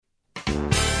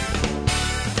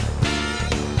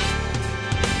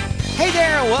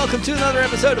there, and welcome to another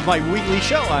episode of my weekly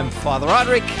show. I'm Father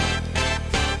Roderick,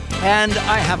 and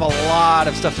I have a lot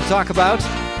of stuff to talk about.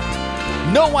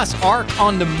 Noah's Ark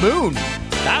on the Moon.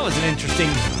 That was an interesting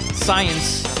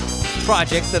science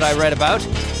project that I read about.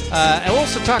 And we'll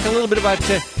also talk a little bit about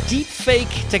deep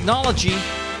fake technology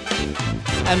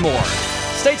and more.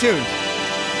 Stay tuned.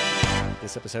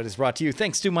 This episode is brought to you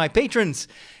thanks to my patrons.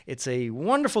 It's a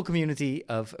wonderful community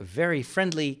of very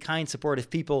friendly, kind, supportive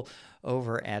people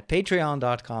over at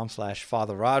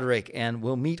patreon.com/Father Roderick. And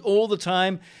we'll meet all the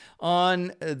time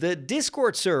on the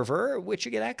Discord server, which you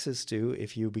get access to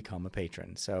if you become a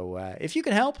patron. So if you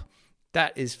can help,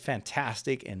 that is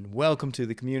fantastic, and welcome to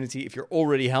the community. If you're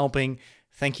already helping,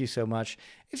 thank you so much.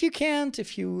 If you can't,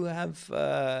 if you have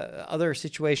other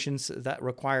situations that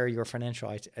require your financial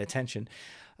attention,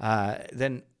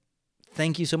 then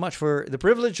thank you so much for the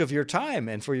privilege of your time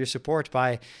and for your support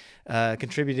by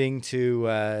contributing to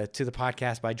the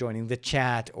podcast, by joining the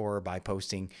chat, or by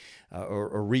posting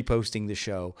or reposting the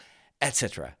show,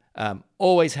 etc.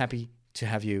 Always happy to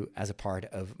have you as a part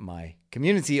of my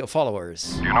community of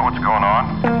followers. Do you know what's going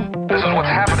on? This is what's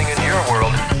happening in your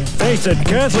world. Face it,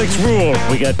 Catholics rule.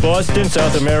 We got Boston,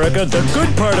 South America, the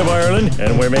good part of Ireland,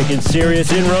 and we're making serious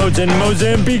inroads in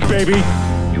Mozambique, baby.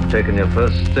 You've taken your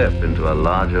first step into a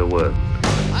larger world.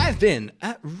 I've been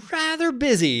rather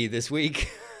busy this week,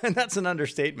 and that's an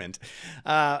understatement.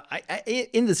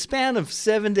 In the span of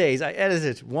 7 days, I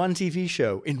edited one TV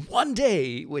show in one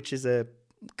day, which is a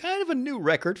kind of a new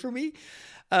record for me,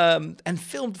 and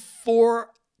filmed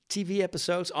 4 TV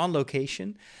episodes on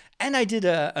location, and I did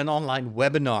an online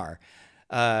webinar.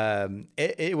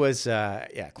 It was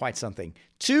quite something.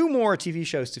 2 more TV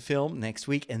shows to film next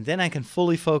week, and then I can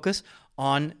fully focus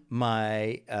on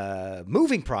my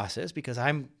moving process, because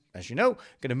I'm, as you know,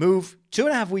 going to move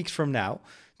 2.5 weeks from now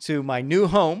to my new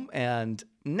home, and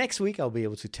next week I'll be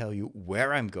able to tell you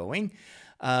where I'm going.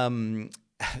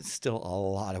 Still a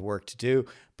lot of work to do,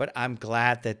 but I'm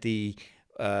glad that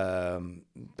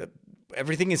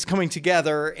everything is coming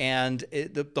together, and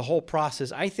the whole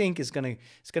process, I think, is going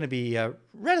to be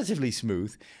relatively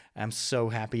smooth. I'm so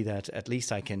happy that at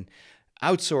least I can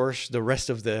outsource the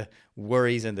rest of the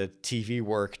worries and the TV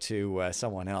work to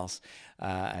someone else,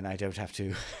 and I don't have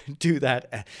to do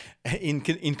that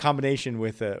in combination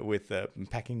with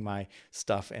packing my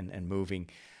stuff and moving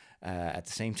at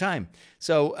the same time.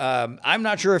 So I'm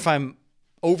not sure if I'm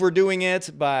overdoing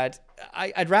it, but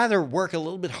I'd rather work a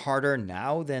little bit harder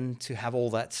now than to have all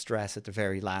that stress at the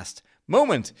very last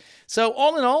moment. So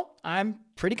all in all, I'm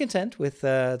pretty content with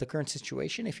the current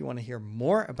situation. If you want to hear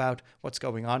more about what's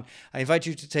going on, I invite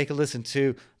you to take a listen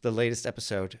to the latest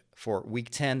episode for week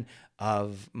 10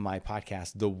 of my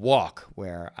podcast, The Walk,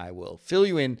 where I will fill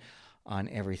you in on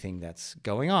everything that's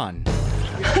going on.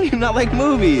 How do you not like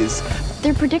movies?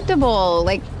 They're predictable.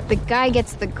 Like, the guy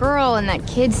gets the girl, and that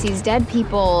kid sees dead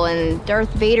people, and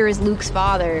Darth Vader is Luke's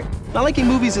father. Not liking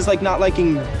movies is like not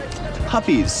liking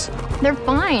puppies. They're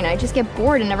fine. I just get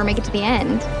bored and never make it to the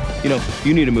end. You know,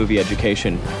 you need a movie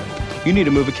education. You need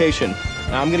a movication.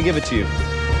 I'm gonna give it to you.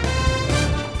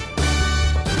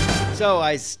 So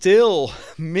I still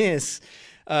miss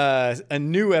seeing a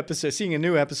new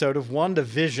episode of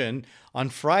WandaVision on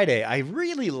Friday. I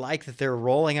really like that they're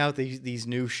rolling out these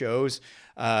new shows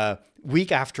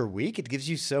week after week. It gives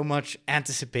you so much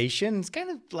anticipation. It's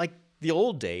kind of like the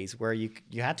old days where you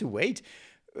had to wait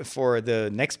for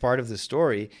the next part of the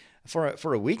story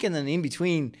for a week, and then in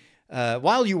between,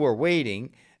 while you were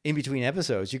waiting, in between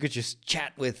episodes, you could just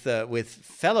chat with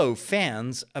fellow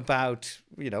fans about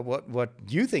what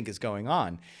you think is going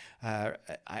on.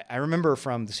 I remember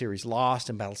from the series Lost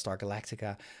and Battlestar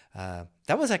Galactica,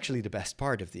 that was actually the best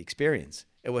part of the experience.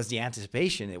 It was the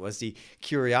anticipation. It was the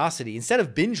curiosity. Instead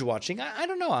of binge watching, I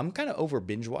don't know, I'm kind of over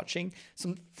binge watching.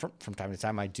 From time to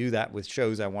time, I do that with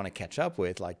shows I want to catch up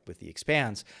with, like with The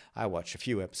Expanse. I watch a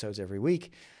few episodes every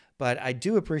week. But I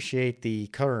do appreciate the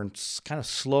current kind of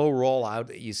slow rollout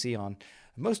that you see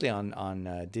mostly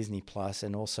on Disney Plus,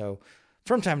 and also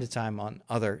from time to time on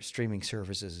other streaming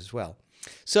services as well.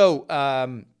 So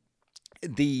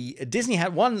the Disney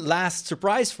had one last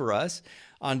surprise for us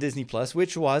on Disney Plus,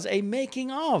 which was a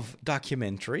making of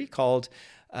documentary called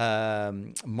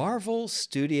Marvel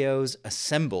Studios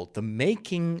Assembled: The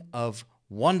Making of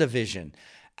WandaVision.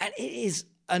 And it is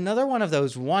another one of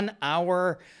those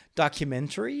 1-hour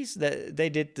documentaries that they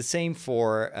did the same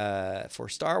for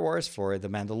Star Wars, for The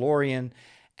Mandalorian.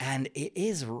 And it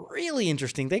is really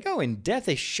interesting. They go in depth.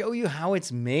 They show you how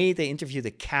it's made. They interview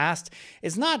the cast.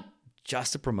 It's not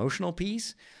just a promotional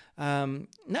piece. No,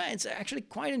 it's actually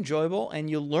quite enjoyable. And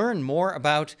you learn more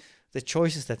about the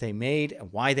choices that they made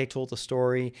and why they told the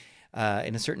story.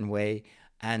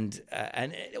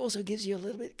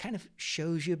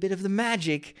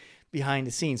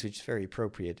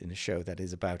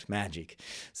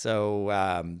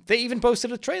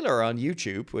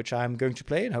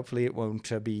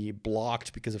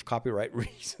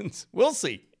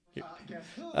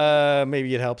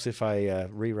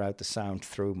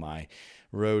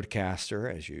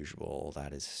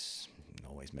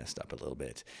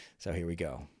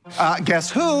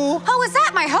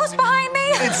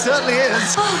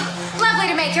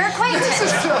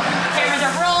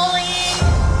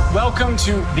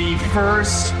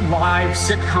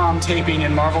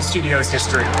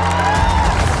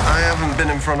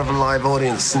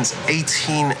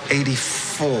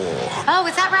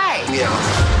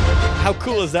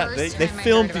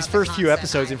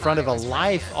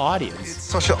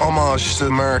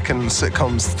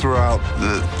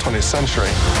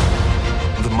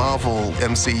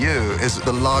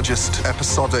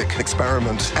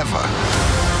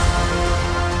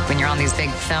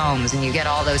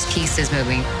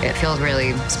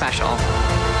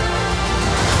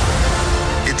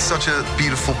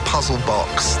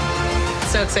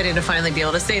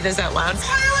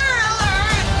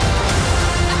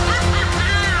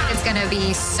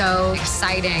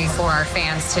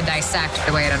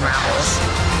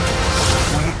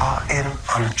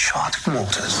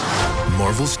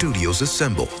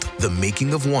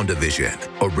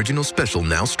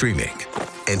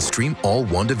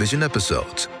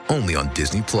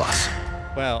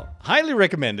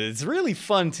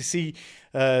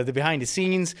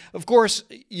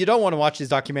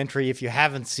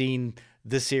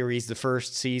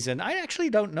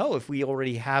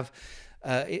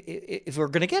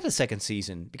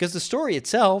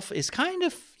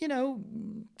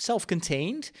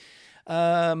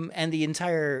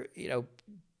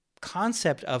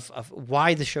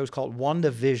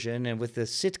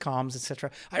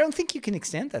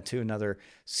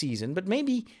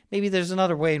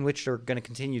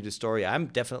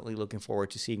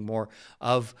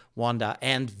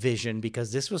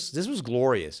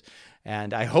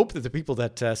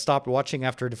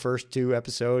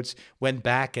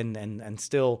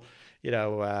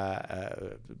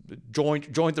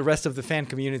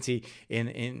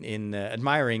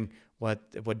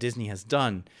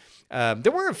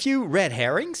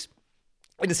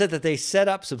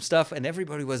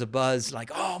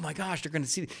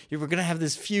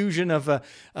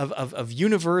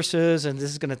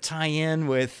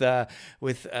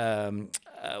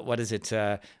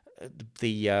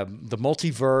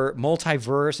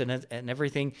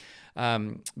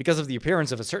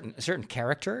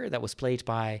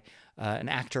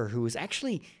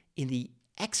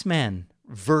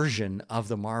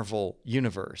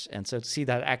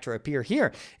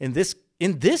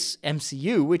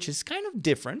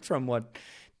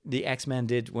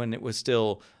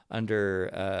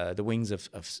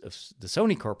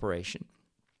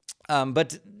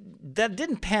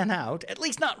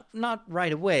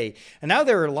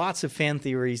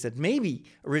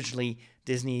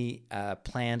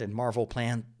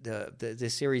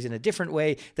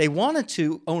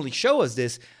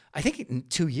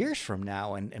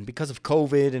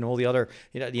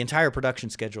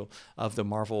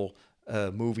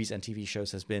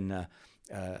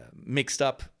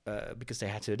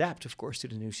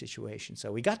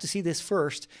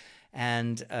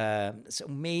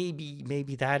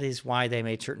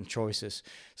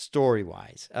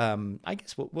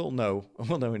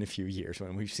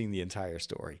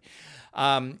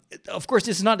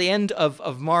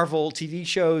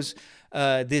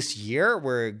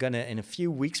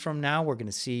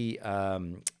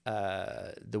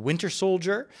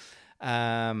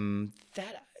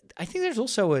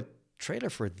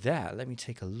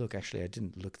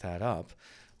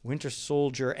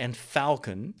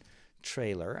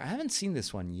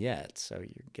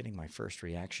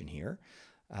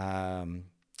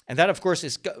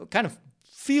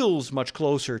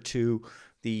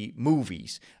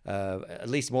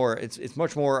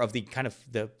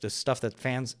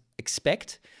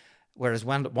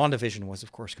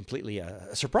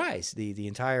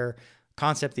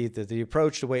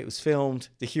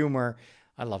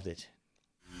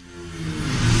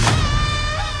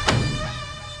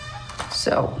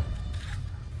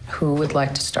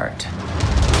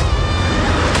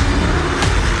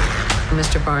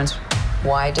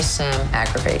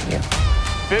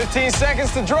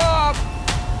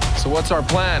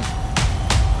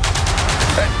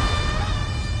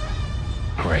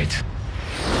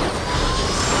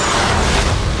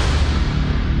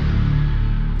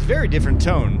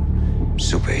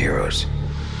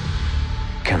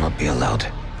 cannot be allowed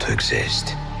to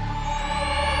exist.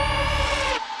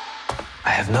 I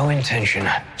have no intention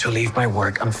to leave my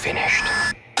work unfinished.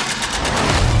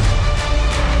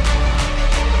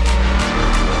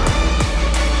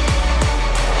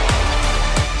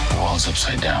 The world's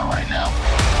upside down right now.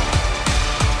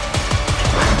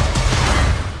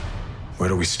 Where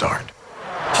do we start?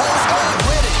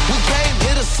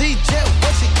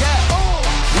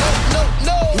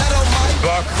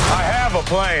 Buck, I have a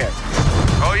plan.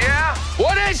 Oh, yeah?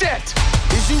 What is it?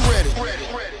 Is you ready?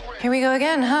 Here we go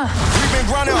again, huh? We've been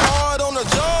grinding hard on the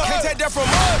job. Can't take that from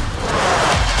us.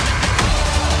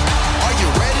 Are you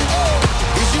ready?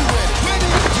 Is you ready?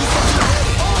 You said you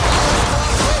ready.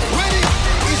 Ready?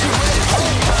 Is you ready?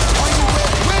 Are you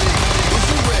ready? Is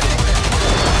you ready?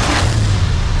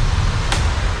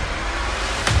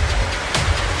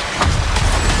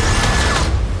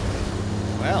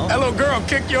 Well, that little girl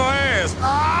kicked your ass.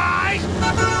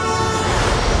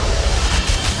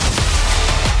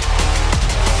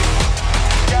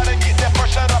 Gotta get that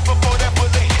first shot up before that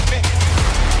bullet hit me.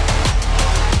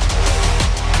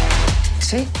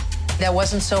 See? That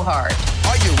wasn't so hard.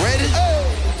 Are you ready?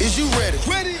 Is you ready?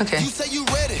 Okay. You say you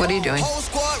ready. What are you doing? Whole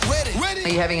squad ready. Are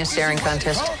you having a staring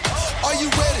contest? Are you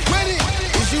ready?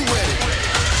 Is you ready?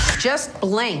 Just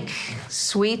blink.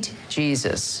 Sweet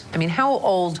Jesus. I mean, how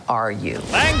old are you?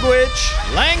 Language.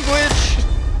 Language.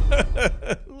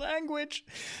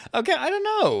 Okay, I don't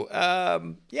know.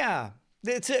 Yeah,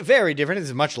 it's very different.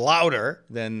 It's much louder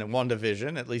than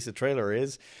WandaVision, at least the trailer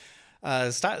is.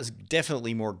 The style is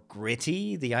definitely more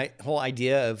gritty. The whole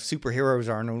idea of superheroes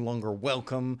are no longer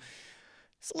welcome.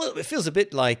 It feels a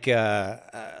bit like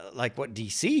what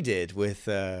DC did with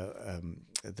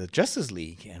the Justice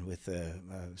League and with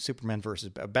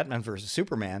Batman versus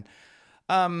Superman.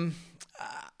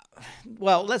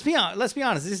 Well, let's be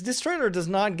honest. This trailer does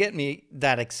not get me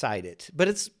that excited, but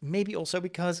it's maybe also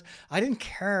because I didn't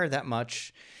care that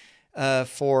much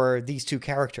for these two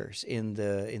characters in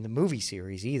the movie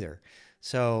series either.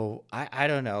 So I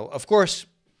don't know. Of course,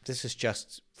 this is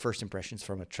just first impressions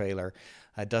from a trailer.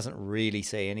 It doesn't really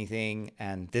say anything.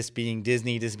 And this being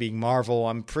Disney, this being Marvel,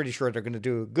 I'm pretty sure they're going to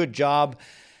do a good job.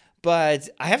 But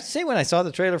I have to say, when I saw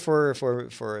the trailer for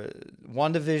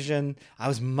WandaVision, I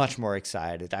was much more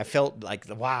excited. I felt like,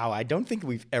 wow, I don't think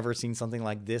we've ever seen something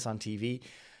like this on TV.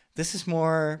 This is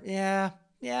more,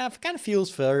 it kind of feels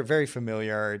very, very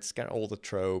familiar. It's got all the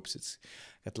tropes. It's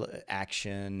got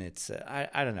action. It's,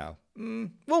 I don't know.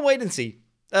 We'll wait and see.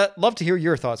 Love to hear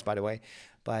your thoughts, by the way.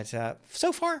 But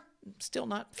so far, still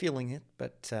not feeling it.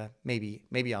 But maybe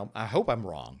I hope I'm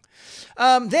wrong.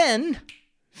 Then,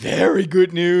 very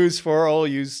good news for all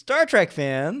you Star Trek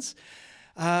fans.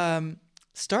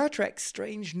 Star Trek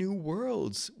Strange New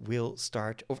Worlds will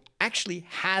start, or actually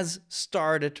has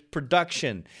started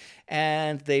production.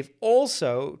 And they've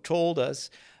also told us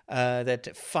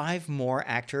that 5 more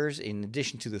actors, in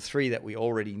addition to the 3 that we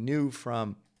already knew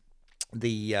from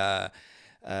the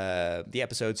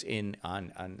episodes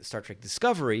on Star Trek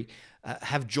Discovery,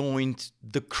 have joined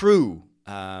the crew,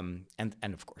 and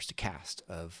of course the cast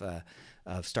of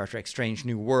Star Trek Strange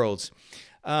New Worlds.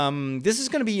 This is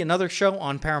going to be another show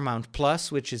on Paramount Plus,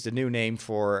 which is the new name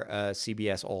for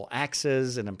CBS All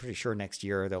Access, and I'm pretty sure next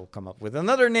year they'll come up with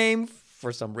another name.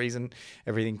 For some reason,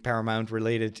 everything Paramount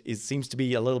related seems to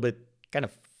be a little bit kind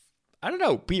of, I don't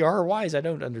know, PR-wise, I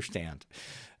don't understand.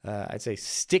 I'd say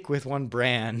stick with one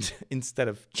brand instead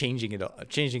of changing it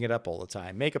up all the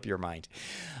time. Make up your mind.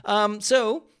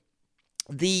 So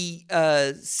the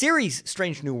series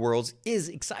Strange New Worlds is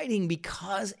exciting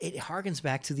because it harkens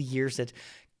back to the years that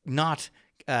not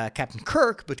Captain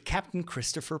Kirk, but Captain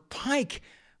Christopher Pike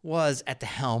was at the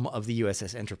helm of the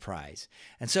USS Enterprise.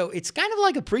 And so it's kind of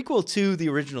like a prequel to the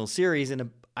original series in a,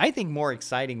 I think, more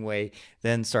exciting way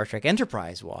than Star Trek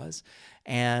Enterprise was.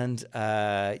 And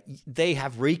they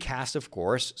have recast, of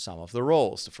course, some of the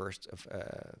roles. The first,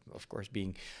 of course,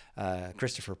 being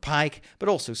Christopher Pike, but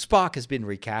also Spock has been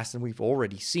recast, and we've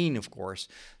already seen, of course,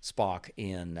 Spock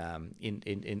in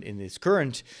this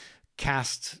current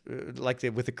cast,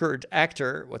 with the current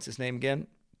actor. What's his name again?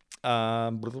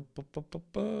 Let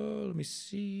me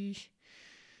see.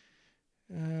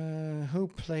 Who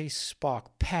plays Spock?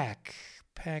 Peck.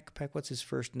 What's his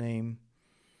first name?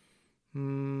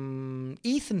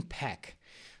 Ethan Peck.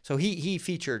 So he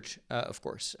featured, of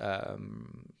course,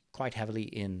 quite heavily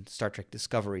in Star Trek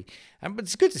Discovery. But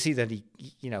it's good to see that he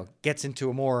gets into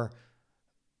a more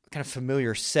kind of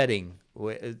familiar setting.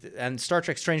 And Star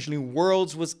Trek Strange New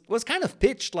Worlds was kind of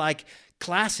pitched like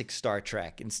classic Star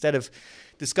Trek instead of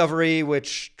Discovery,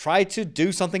 which tried to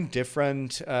do something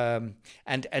different, and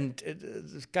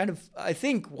kind of, I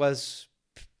think, was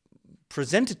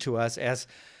presented to us as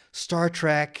Star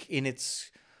Trek in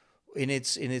its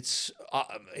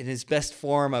best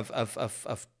form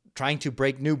of trying to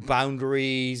break new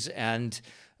boundaries and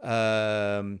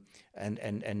kind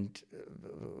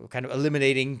of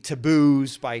eliminating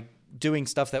taboos by doing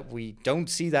stuff that we don't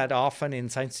see that often in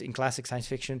classic science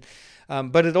fiction.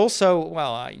 But it also,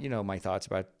 my thoughts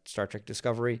about Star Trek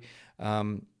Discovery.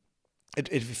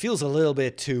 It feels a little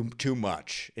bit too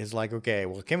much. It's like, okay,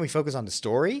 well, can we focus on the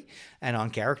story and on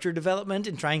character development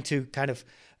and trying to kind of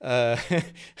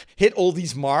hit all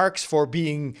these marks for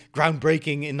being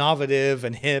groundbreaking, innovative,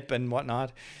 and hip and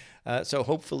whatnot? So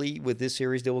hopefully with this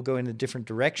series, they will go in a different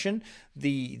direction.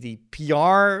 The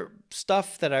PR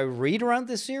stuff that I read around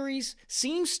this series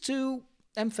seems to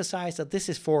emphasize that this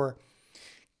is for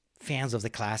fans of the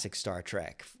classic Star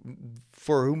Trek,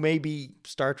 for whom maybe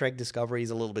Star Trek Discovery is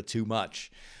a little bit too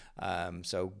much.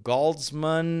 So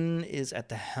Goldsman is at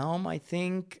the helm, I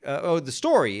think. The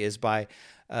story is by,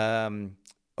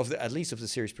 at least of the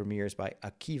series premieres, by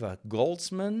Akiva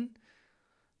Goldsman,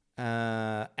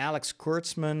 Alex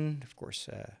Kurtzman, of course,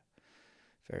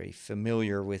 very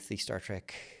familiar with the Star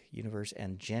Trek universe,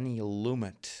 and Jenny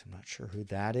Lumet. I'm not sure who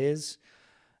that is.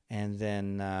 And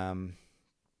then...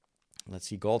 let's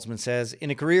see, Goldsman says, in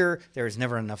a career, there is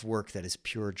never enough work that is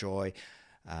pure joy.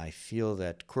 I feel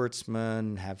that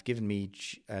Kurtzman have given me,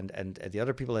 and the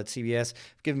other people at CBS,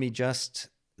 have given me just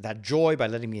that joy by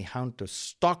letting me haunt the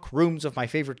stock rooms of my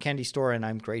favorite candy store, and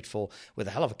I'm grateful. With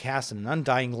a hell of a cast and an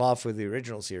undying love for the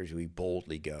original series, we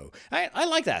boldly go. I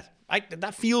like that.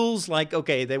 That feels like,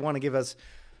 okay, they want to give us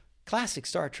classic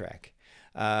Star Trek.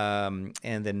 And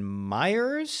then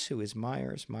Myers, who is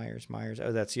Myers?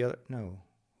 Oh, that's the other, no.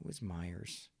 Who is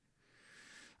Myers?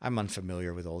 I'm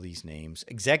unfamiliar with all these names.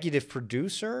 Executive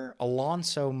producer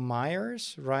Alonso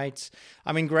Myers writes,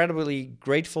 I'm incredibly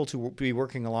grateful to be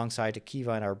working alongside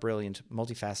Akiva and our brilliant,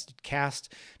 multifaceted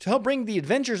cast to help bring the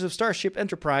adventures of Starship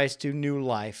Enterprise to new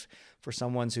life. For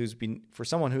someone who's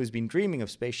been dreaming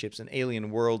of spaceships and alien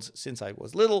worlds since I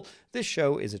was little, this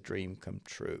show is a dream come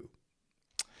true.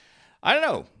 I don't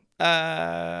know.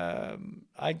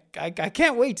 I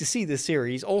can't wait to see this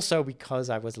series, also because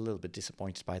I was a little bit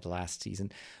disappointed by the last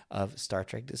season of Star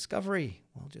Trek Discovery.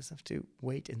 We'll just have to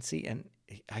wait and see, and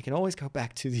I can always go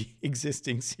back to the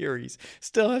existing series.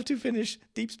 Still have to finish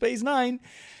Deep Space Nine.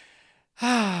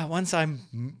 Once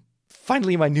I'm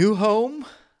finally in my new home,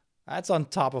 that's on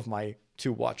top of my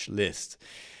to-watch list.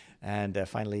 And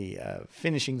finally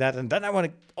finishing that. And then I want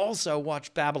to also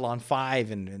watch Babylon 5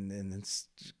 and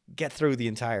get through the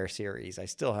entire series. I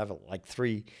still have like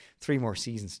three more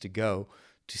seasons to go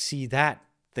to see that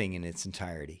thing in its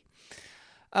entirety.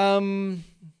 So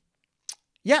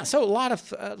a lot of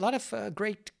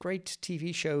great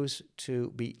TV shows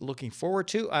to be looking forward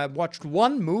to. I watched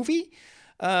one movie.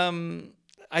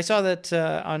 I saw that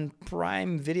on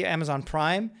Prime Video, Amazon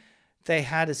Prime, they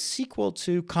had a sequel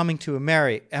to Coming to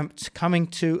America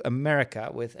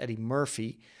with Eddie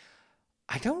Murphy.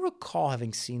 I don't recall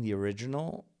having seen the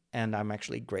original, and I'm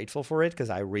actually grateful for it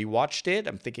because I rewatched it.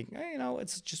 I'm thinking,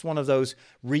 it's just one of those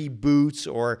reboots,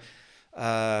 or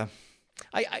I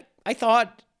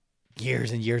thought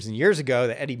years and years and years ago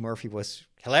that Eddie Murphy was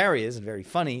hilarious and very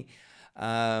funny,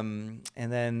 and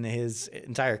then his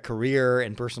entire career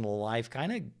and personal life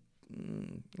kind of,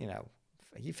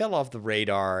 he fell off the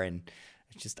radar, and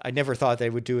I never thought they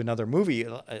would do another movie,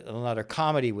 another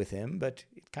comedy with him, but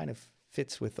it kind of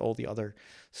fits with all the other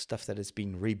stuff that is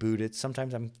being rebooted.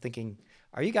 Sometimes I'm thinking,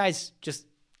 are you guys just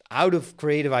out of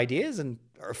creative ideas and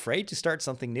are afraid to start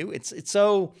something new? It's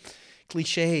so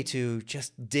cliche to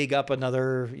just dig up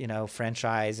another,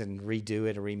 franchise and redo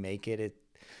it or remake it.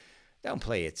 Don't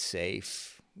play it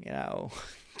safe,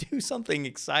 do something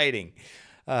exciting.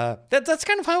 That's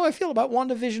kind of how I feel about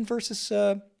WandaVision versus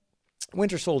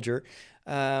Winter Soldier.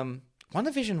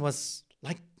 WandaVision was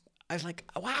like, I was like,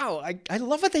 wow, I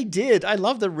love what they did. I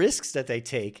love the risks that they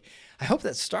take. I hope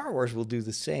that Star Wars will do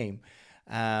the same.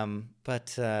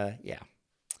 But it's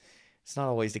not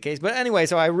always the case. But anyway,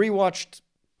 so I rewatched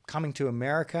Coming to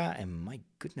America, and my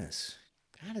goodness,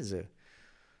 that is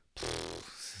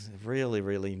really,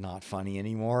 really not funny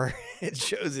anymore. It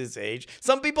shows its age.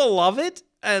 Some people love it,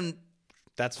 and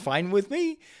that's fine with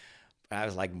me. But I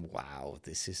was like, wow,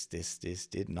 this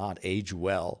did not age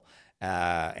well.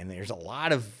 And there's a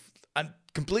lot of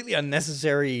completely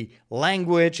unnecessary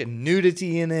language and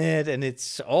nudity in it, and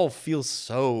it's all feels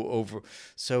so over.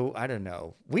 So I don't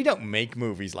know. We don't make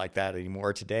movies like that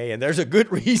anymore today, and there's a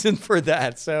good reason for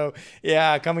that. So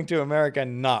yeah, Coming to America,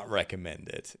 not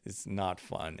recommended. It's not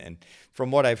fun. And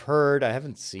from what I've heard, I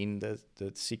haven't seen the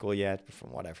sequel yet, but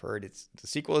from what I've heard, the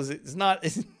sequel is not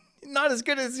Not as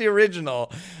good as the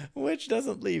original, which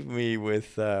doesn't leave me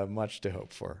with much to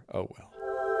hope for. Oh well.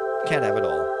 Can't have it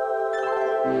all.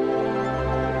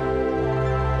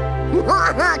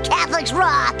 Catholics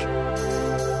rock!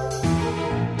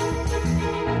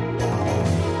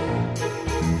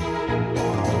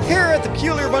 Here at the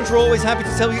Peculiar Bunch, we're always happy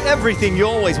to tell you everything you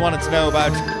always wanted to know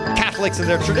about Catholics and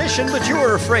their tradition, but you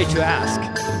were afraid to ask.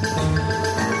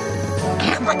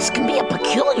 Catholics can be a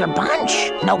peculiar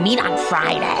bunch. No meat on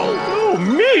Friday. Oh,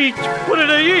 meat? What do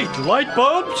they eat? Light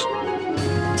bulbs?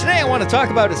 Today I want to talk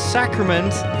about a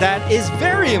sacrament that is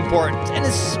very important and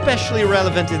especially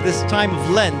relevant in this time of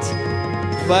Lent.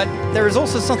 But there is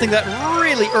also something that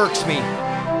really irks me.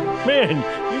 Man,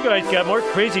 you guys got more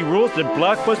crazy rules than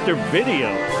Blockbuster Video.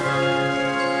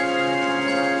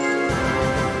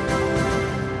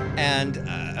 And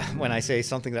when I say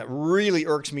something that really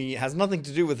irks me, it has nothing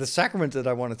to do with the sacrament that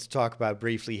I wanted to talk about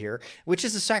briefly here, which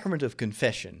is the sacrament of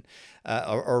confession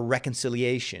or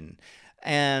reconciliation.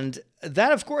 And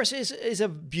that, of course, is a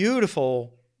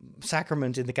beautiful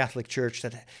sacrament in the Catholic Church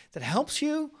that helps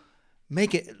you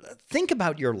think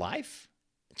about your life,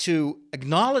 to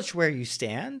acknowledge where you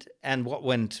stand and what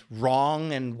went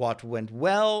wrong and what went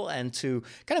well, and to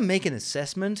kind of make an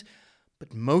assessment,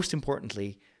 but most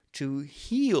importantly, to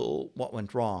heal what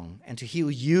went wrong and to heal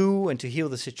you and to heal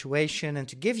the situation and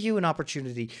to give you an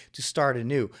opportunity to start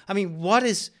anew. I mean, what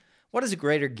is a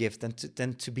greater gift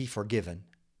than to be forgiven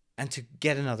and to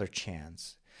get another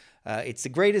chance? It's the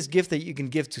greatest gift that you can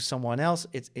give to someone else.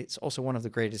 It's also one of the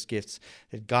greatest gifts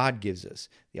that God gives us,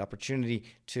 the opportunity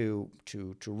to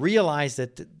realize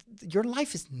that your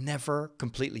life is never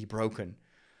completely broken.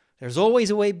 There's always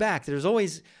a way back. There's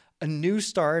always a new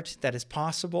start that is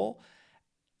possible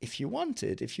if you want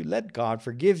it, if you let God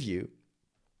forgive you.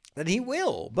 Then He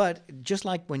will. But just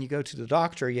like when you go to the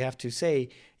doctor, you have to say,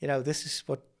 this is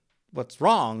what's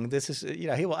wrong. This is,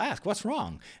 He will ask, what's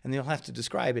wrong? And you'll have to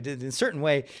describe it in a certain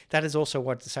way. That is also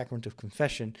what the sacrament of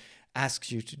confession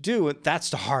asks you to do. And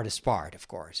that's the hardest part, of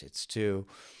course. It's to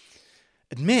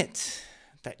admit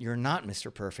that you're not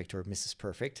Mr. Perfect or Mrs.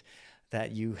 Perfect, that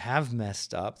you have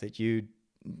messed up, that you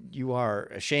are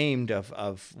ashamed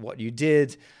of what you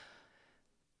did,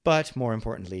 but more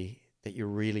importantly, that you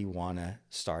really want to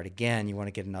start again. You want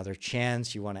to get another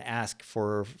chance. You want to ask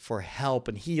for help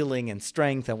and healing and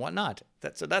strength and whatnot.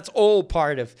 That's all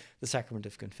part of the sacrament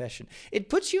of confession. It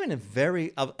puts you in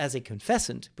as a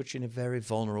confessant, puts you in a very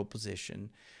vulnerable position,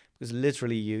 because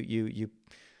literally you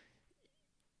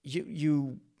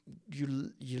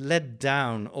let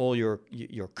down all your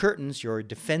curtains, your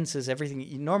defenses,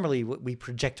 everything. Normally we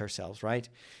project ourselves, right?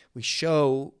 We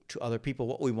show to other people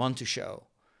what we want to show.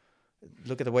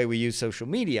 Look at the way we use social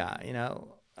media,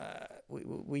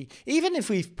 we even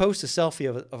if we post a selfie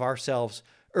of ourselves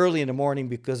early in the morning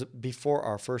before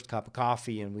our first cup of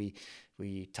coffee and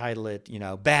we title it,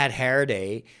 Bad Hair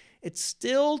Day, it's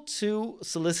still to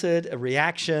solicit a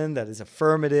reaction that is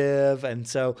affirmative. And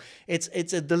so it's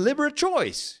a deliberate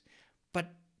choice.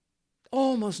 But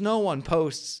almost no one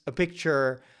posts a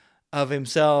picture of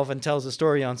himself and tells a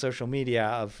story on social media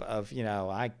of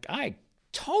I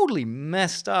totally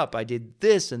messed up. I did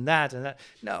this and that and that.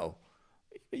 No,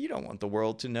 you don't want the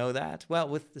world to know that. Well,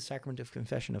 with the sacrament of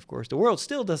confession, of course, the world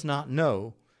still does not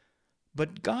know,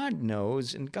 but God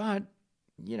knows, and God,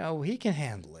 He can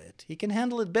handle it. He can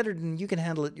handle it better than you can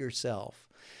handle it yourself.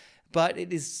 But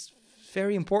it is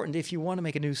very important, if you want to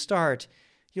make a new start,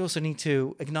 you also need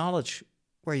to acknowledge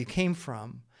where you came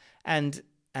from. And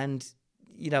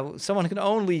someone can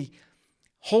only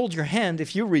hold your hand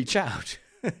if you reach out.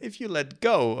 If you let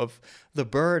go of the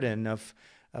burden of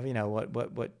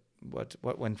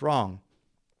what went wrong.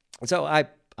 So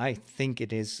I think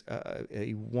it is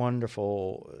a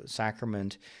wonderful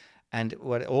sacrament. And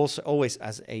what also always,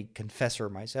 as a confessor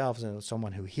myself, and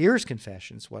someone who hears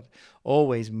confessions, what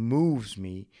always moves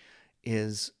me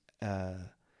is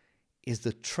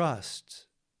the trust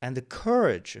and the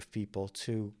courage of people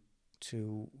to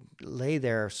lay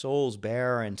their souls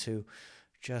bare and to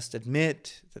just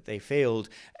admit that they failed,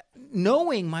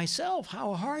 knowing myself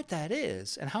how hard that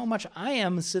is and how much I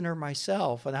am a sinner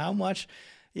myself and how much,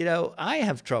 I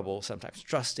have trouble sometimes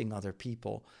trusting other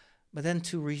people. But then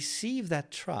to receive that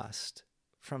trust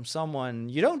from someone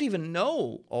you don't even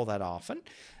know all that often,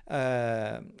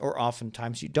 or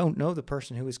oftentimes you don't know the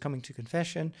person who is coming to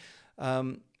confession,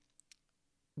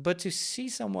 but to see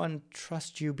someone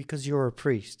trust you because you're a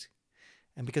priest,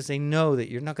 and because they know that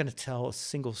you're not going to tell a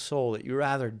single soul, that you'd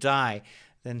rather die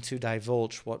than to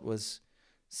divulge what was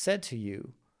said to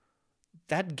you,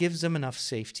 that gives them enough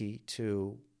safety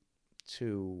to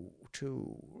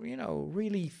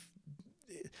really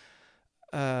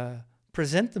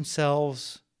present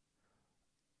themselves,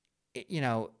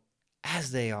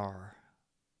 as they are.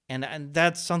 And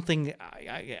that's something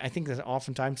I think that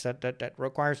oftentimes that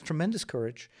requires tremendous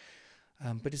courage.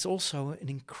 But it's also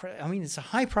it's a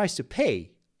high price to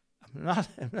pay.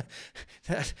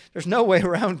 There's no way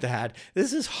around that.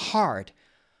 This is hard.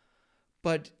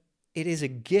 But it is a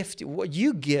gift. What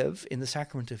you give in the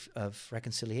sacrament of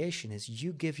reconciliation is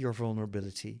you give your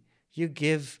vulnerability. You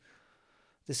give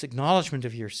this acknowledgement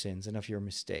of your sins and of your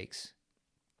mistakes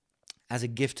as a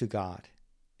gift to God.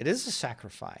 It is a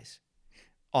sacrifice,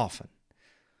 often.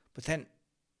 But then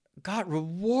God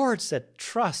rewards that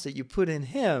trust that you put in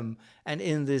Him and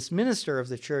in this minister of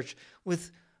the church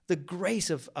with the grace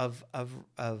of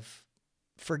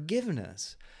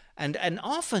forgiveness and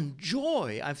often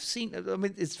joy. I've seen. To me,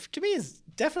 it's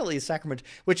definitely a sacrament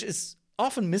which is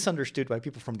often misunderstood by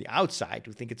people from the outside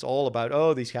who think it's all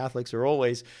about, these Catholics are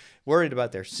always worried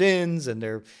about their sins and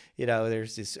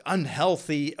there's this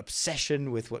unhealthy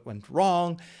obsession with what went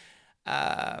wrong.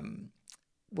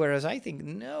 Whereas I think,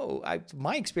 no,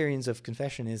 my experience of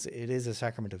confession is it is a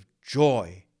sacrament of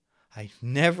joy. I've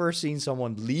never seen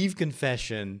someone leave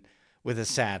confession with a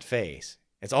sad face.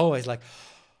 It's always like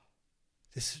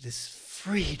this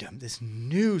freedom, this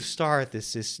new start,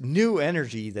 this new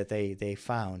energy that they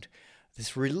found,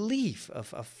 this relief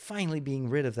of finally being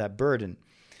rid of that burden.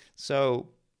 So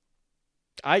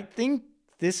I think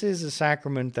this is a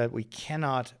sacrament that we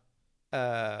cannot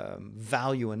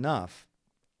value enough.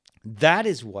 That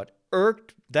is why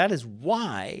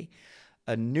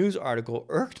a news article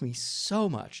irked me so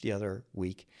much the other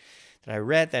week that I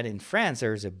read that in France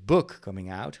there is a book coming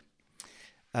out,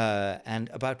 and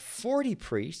about 40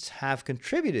 priests have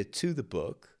contributed to the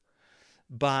book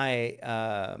by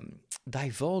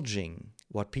divulging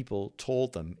what people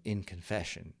told them in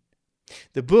confession.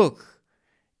 The book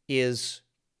is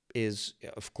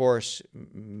of course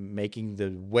making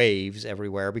the waves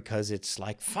everywhere because it's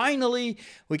like, finally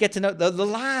we get to know the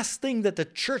last thing that the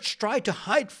church tried to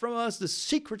hide from us, the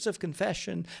secrets of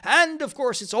confession. And of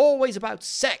course it's always about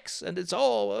sex, and it's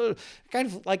all kind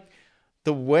of like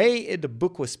the way the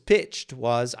book was pitched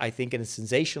was, I think, in a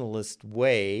sensationalist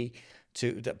way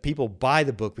that people buy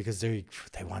the book because they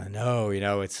want to know,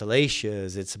 it's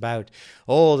salacious. It's about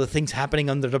all the things happening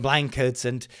under the blankets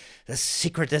and the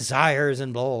secret desires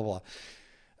and blah, blah,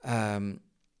 blah.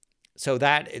 So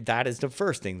that is the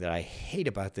first thing that I hate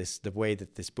about this, the way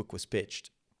that this book was pitched.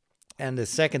 And the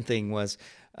second thing was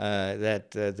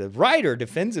that the writer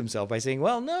defends himself by saying,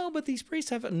 well, no, but these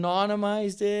priests have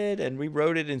anonymized it, and we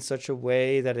wrote it in such a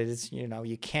way that it is,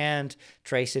 you can't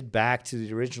trace it back to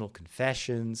the original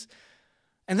confessions.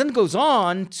 And then goes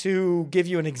on to give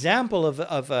you an example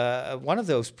of one of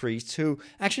those priests who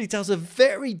actually tells a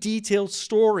very detailed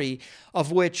story,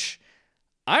 of which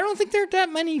I don't think there are that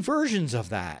many versions of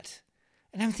that.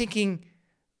 And I'm thinking,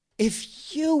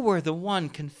 if you were the one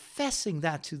confessing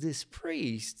that to this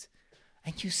priest,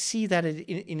 and you see that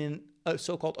in a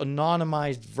so-called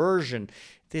anonymized version,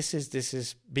 this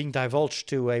is being divulged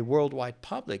to a worldwide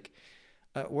public,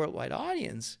 worldwide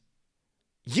audience,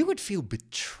 you would feel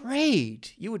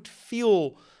betrayed. You would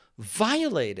feel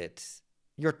violated.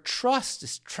 Your trust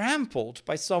is trampled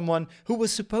by someone who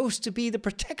was supposed to be the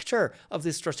protector of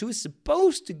this trust, who is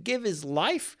supposed to give his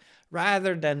life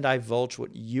rather than divulge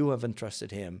what you have entrusted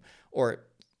him, or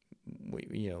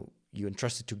you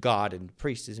entrusted to God, and the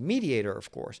priest is a mediator,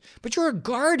 of course. But you're a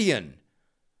guardian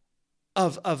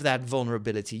of that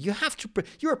vulnerability.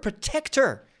 You're a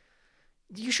protector.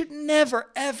 You should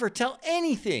never ever tell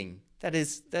anything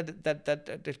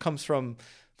that comes from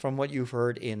what you've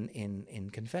heard in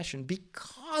confession,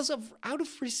 out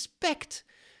of respect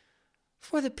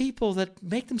for the people that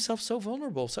make themselves so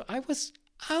vulnerable. So I was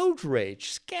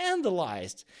outraged,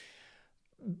 scandalized,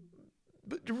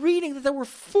 reading that there were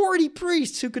 40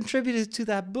 priests who contributed to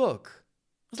that book.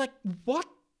 I was like, what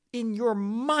in your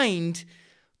mind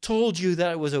told you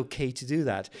that it was okay to do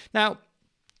that? Now,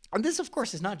 and this, of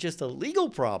course, is not just a legal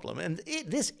problem, and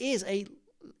this is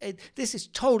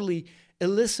totally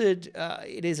illicit.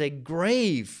 It is a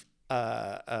grave,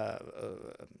 I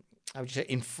would say,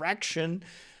 infraction.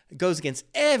 It goes against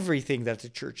everything that the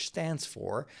church stands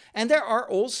for. And there are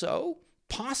also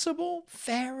possible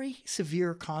very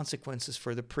severe consequences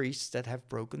for the priests that have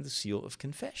broken the seal of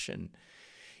confession.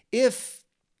 So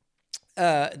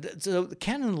the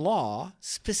canon law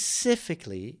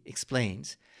specifically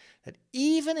explains that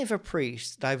even if a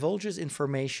priest divulges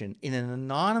information in an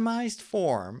anonymized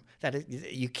form that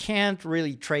you can't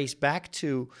really trace back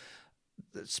to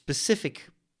specific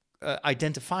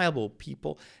identifiable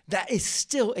people, that is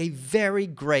still a very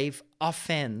grave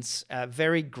offense, a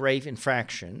very grave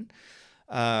infraction.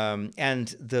 And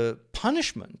the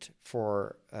punishment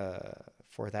for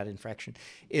that infraction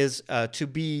is to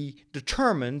be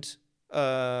determined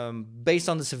based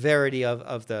on the severity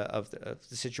of the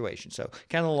situation. So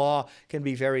canon law can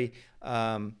be very,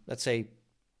 let's say,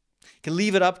 can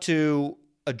leave it up to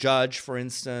a judge, for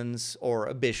instance, or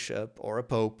a bishop or a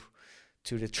pope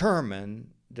to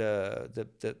determine the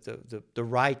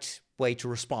right way to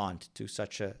respond to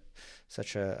such a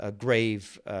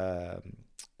grave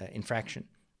infraction.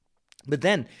 But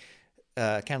then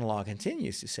canon law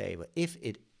continues to say, but if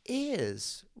it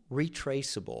is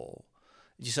retraceable,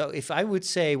 so if I would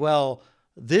say, well,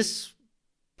 this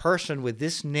person with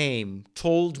this name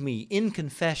told me in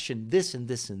confession this and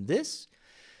this and this,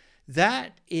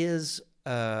 that is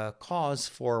a cause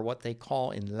for what they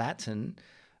call in Latin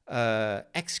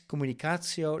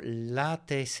excommunicatio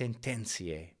late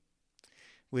sententiae,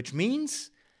 which means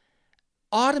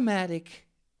automatic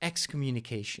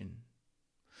excommunication.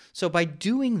 So by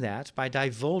doing that, by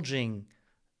divulging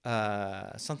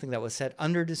something that was said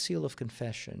under the seal of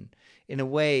confession in a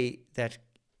way that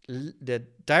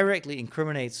directly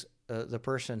incriminates the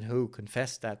person who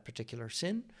confessed that particular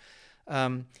sin,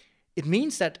 it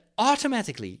means that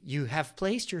automatically you have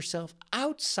placed yourself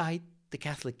outside the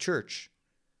Catholic Church.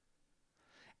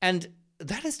 And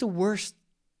that is the worst,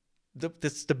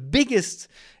 that's the biggest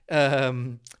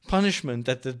punishment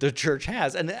that the church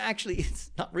has. And actually,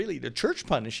 it's not really the church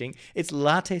punishing, it's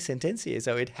late sententiae.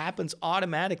 So it happens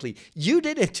automatically. You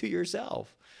did it to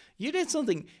yourself. You did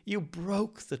something, you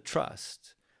broke the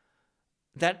trust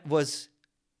that was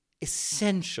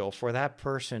essential for that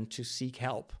person to seek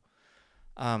help.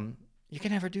 You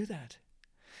can never do that.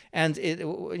 And,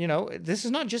 this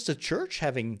is not just a church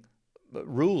having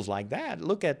rules like that.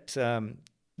 Look at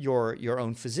your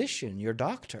own physician, your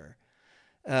doctor,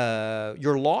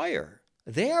 your lawyer.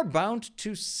 They are bound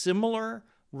to similar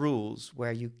rules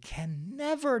where you can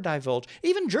never divulge.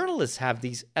 Even journalists have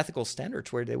these ethical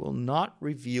standards where they will not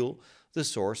reveal the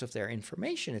source of their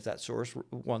information if that source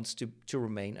wants to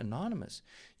remain anonymous.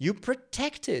 You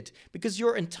protect it because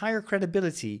your entire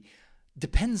credibility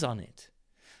depends on it.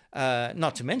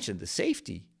 Not to mention the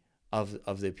safety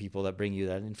of the people that bring you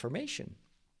that information.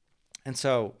 And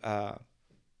so,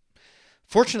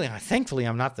 thankfully,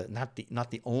 I'm not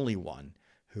the only one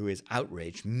who is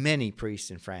outraged. Many priests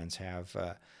in France have,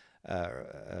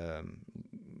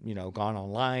 gone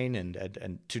online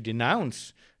and to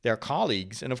denounce their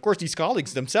colleagues. And of course, these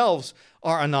colleagues themselves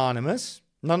are anonymous.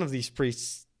 None of these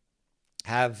priests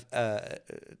have have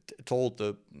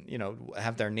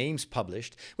their names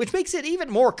published, which makes it even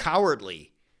more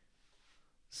cowardly.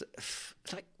 So,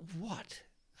 it's like, what?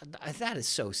 That is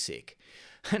so sick.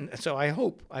 And so I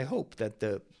hope that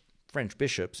the French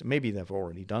bishops, maybe they've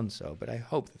already done so, but I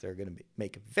hope that they're going to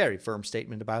make a very firm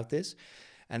statement about this.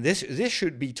 And this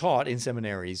should be taught in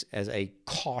seminaries as a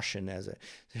caution,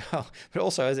 but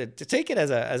also to take it as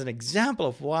an example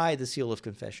of why the seal of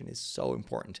confession is so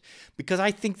important. Because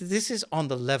I think that this is on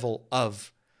the level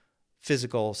of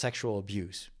physical sexual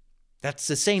abuse. That's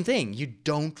the same thing. You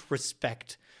don't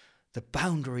respect the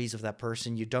boundaries of that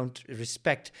person. You don't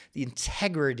respect the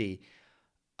integrity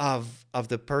of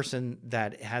the person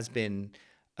that has been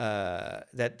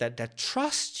that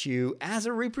trusts you as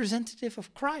a representative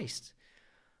of Christ.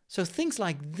 So things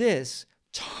like this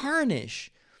tarnish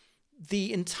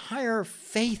the entire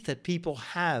faith that people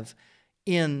have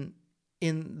in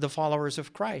the followers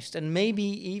of Christ, and maybe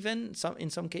even in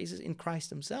some cases in Christ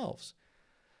themselves.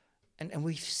 And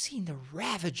we've seen the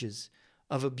ravages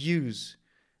of abuse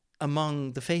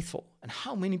among the faithful, and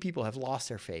how many people have lost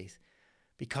their faith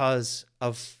because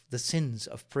of the sins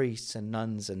of priests and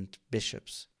nuns and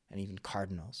bishops and even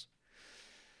cardinals.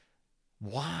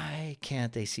 Why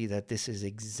can't they see that this is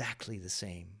exactly the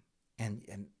same?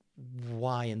 And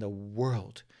why in the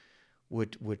world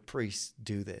would priests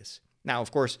do this? Now,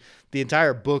 of course, the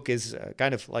entire book is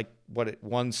kind of like what it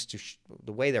wants to.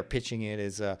 The way they're pitching it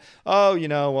is, you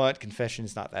know what? Confession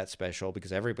is not that special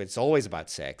because it's always about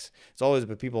sex. It's always,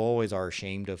 but people always are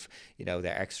ashamed of, their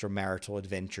extramarital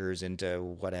adventures and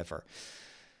whatever.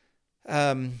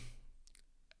 And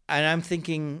I'm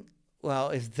thinking, well,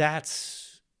 if that's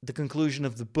the conclusion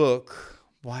of the book,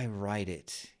 why write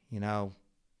it?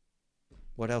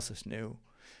 What else is new?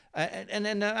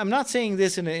 And I'm not saying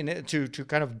this to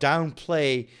kind of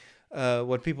downplay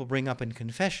what people bring up in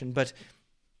confession, but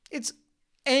it's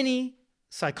any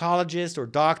psychologist or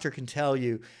doctor can tell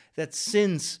you that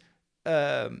since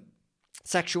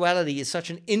sexuality is such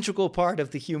an integral part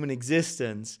of the human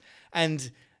existence,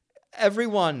 and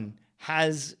everyone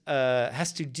has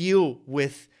to deal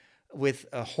with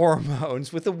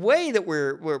hormones, with the way that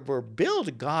we're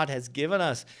built. God has given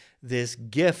us this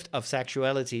gift of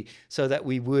sexuality so that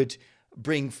we would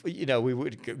we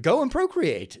would go and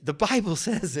procreate. The Bible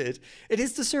says it. It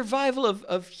is the survival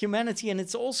of humanity, and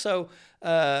it's also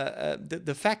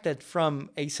the fact that from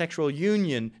a sexual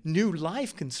union, new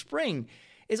life can spring,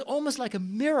 is almost like a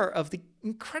mirror of the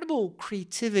incredible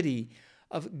creativity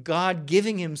of God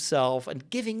giving himself and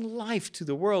giving life to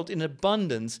the world in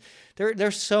abundance.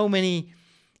 There's so many,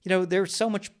 there's so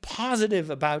much positive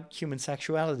about human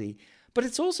sexuality, but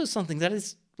it's also something that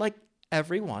is like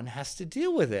everyone has to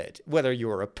deal with it, whether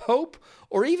you're a pope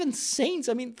or even saints.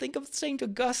 I mean, think of St.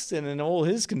 Augustine and all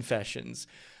his confessions.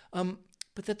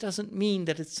 But that doesn't mean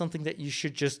that it's something that you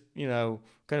should just,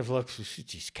 kind of look,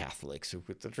 these Catholics.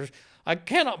 I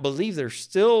cannot believe they're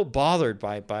still bothered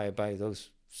by those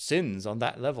sins on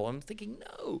that level. I'm thinking,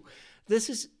 no,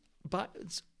 but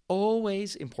it's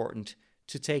always important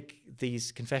to take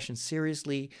these confessions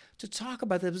seriously, to talk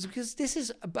about them, because this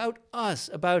is about us,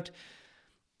 about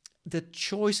the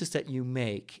choices that you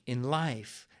make in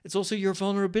life. It's also your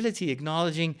vulnerability,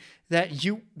 acknowledging that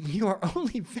you are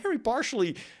only very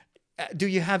partially, do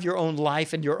you have your own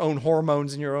life and your own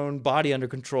hormones and your own body under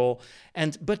control.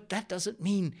 But that doesn't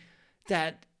mean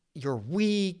that you're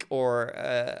weak or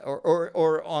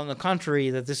on the contrary,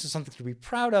 that this is something to be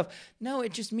proud of. No,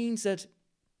 it just means that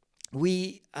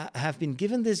we have been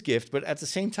given this gift, but at the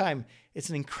same time, it's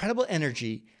an incredible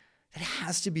energy that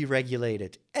has to be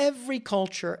regulated. Every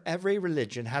culture, every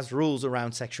religion has rules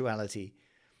around sexuality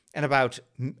and about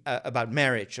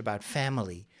marriage, about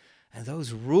family. And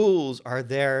those rules are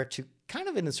there to kind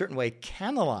of, in a certain way,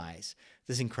 canalize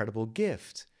this incredible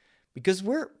gift. Because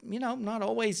we're, not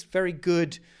always very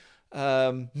good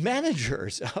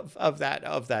managers of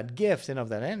that gift and of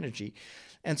that energy.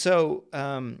 And so,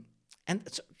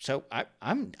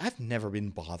 I've never been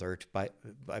bothered by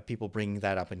people bringing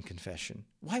that up in confession.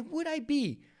 Why would I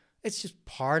be? It's just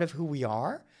part of who we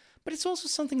are, but it's also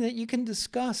something that you can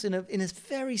discuss in a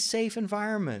very safe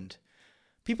environment.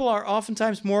 People are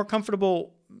oftentimes more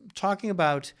comfortable talking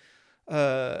about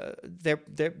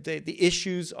the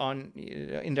issues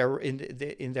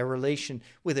in their relation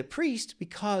with a priest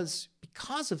because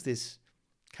of this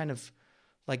kind of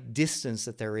like distance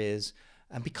that there is,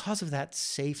 and because of that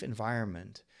safe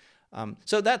environment.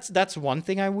 So that's one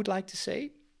thing I would like to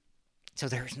say. So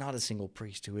there is not a single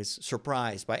priest who is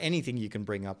surprised by anything you can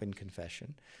bring up in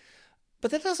confession.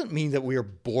 But that doesn't mean that we are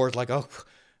bored like, oh,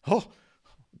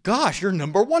 gosh, you're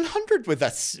number 100 with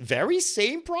that very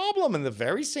same problem and the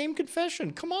very same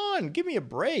confession. Come on, give me a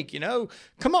break,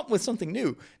 come up with something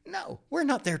new. No, we're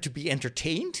not there to be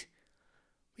entertained.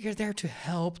 We are there to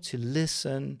help, to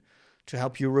listen, to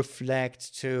help you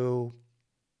reflect, to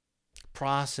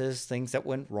process things that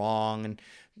went wrong and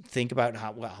think about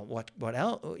what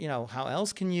else, how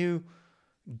else can you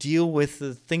deal with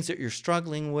the things that you're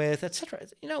struggling with, etc.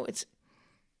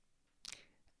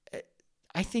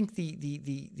 I think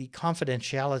the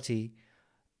confidentiality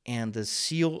and the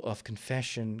seal of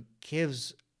confession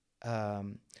gives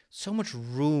so much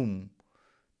room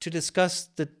to discuss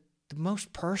the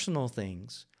most personal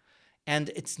things.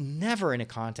 And it's never in a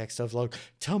context of like,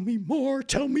 tell me more,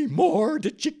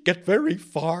 did you get very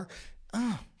far?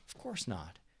 Oh, of course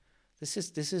not. This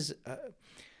is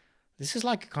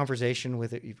like a conversation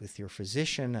with your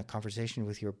physician, a conversation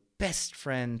with your best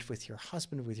friend, with your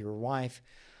husband, with your wife.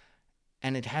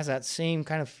 And it has that same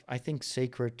kind of, I think,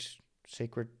 sacred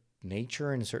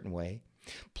nature in a certain way.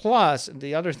 Plus,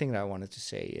 the other thing that I wanted to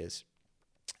say is,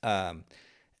 I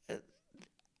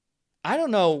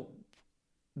don't know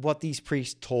what these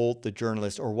priests told the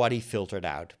journalist or what he filtered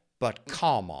out, but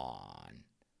come on.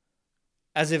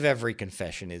 As if every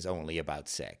confession is only about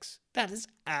sex. That is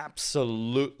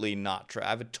absolutely not true. I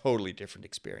have a totally different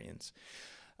experience.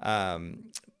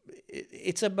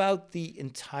 It's about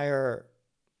it's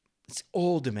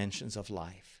all dimensions of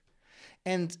life.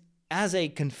 And as a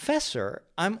confessor,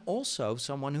 I'm also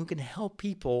someone who can help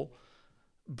people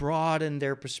broaden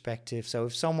their perspective. So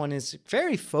if someone is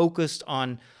very focused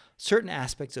on certain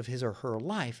aspects of his or her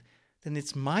life, then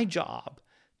it's my job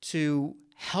to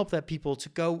help that people to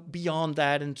go beyond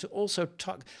that and to also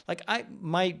talk. Like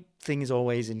my thing is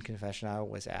always in confession, I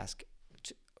always ask,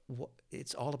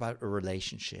 it's all about a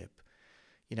relationship.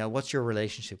 What's your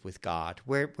relationship with God?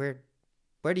 Where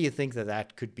do you think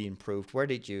that could be improved? Where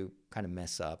did you kind of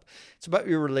mess up? It's about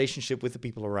your relationship with the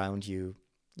people around you,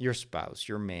 your spouse,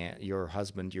 your man, your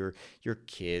husband, your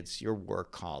kids, your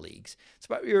work colleagues. It's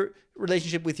about your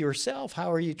relationship with yourself.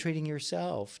 How are you treating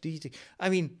yourself?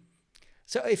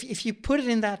 So if you put it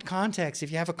in that context,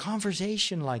 if you have a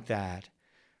conversation like that,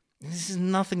 This is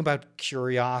nothing about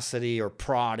curiosity or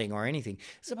prodding or anything.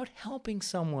 It's about helping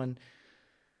someone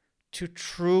to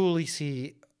truly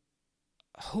see,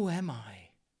 who am I?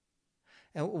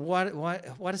 And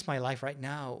what is my life right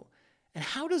now? And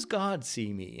how does God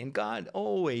see me? And God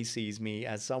always sees me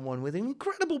as someone with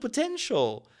incredible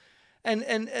potential. And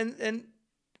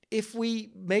if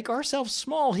we make ourselves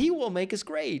small, He will make us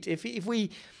great. If we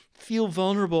feel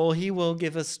vulnerable, He will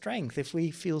give us strength. If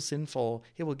we feel sinful,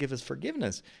 He will give us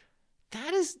forgiveness.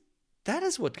 That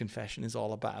is what confession is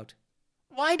all about.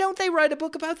 Why don't they write a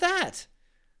book about that?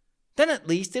 Then at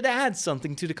least it adds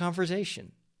something to the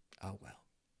conversation. Oh, well.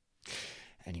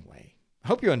 Anyway, I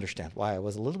hope you understand why I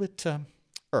was a little bit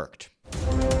irked.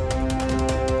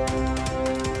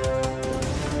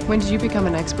 When did you become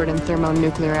an expert in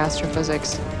thermonuclear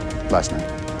astrophysics? Last night.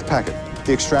 The packet.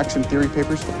 The extraction theory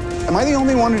papers. Am I the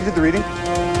only one who did the reading?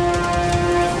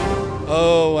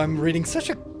 Oh, I'm reading such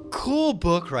a cool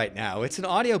book right now. It's an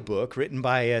audiobook written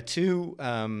by two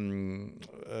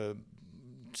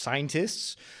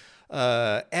scientists.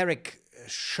 Eric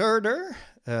Schroeder,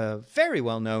 very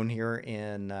well known here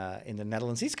in the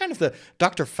Netherlands. He's kind of the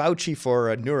Dr. Fauci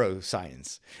for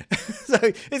neuroscience. So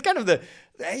it's kind of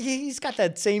he's got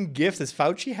that same gift as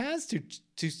Fauci has to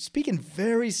speak in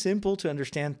very simple to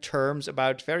understand terms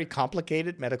about very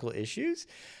complicated medical issues.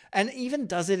 And even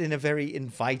does it in a very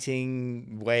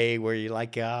inviting way where you're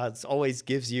like, it always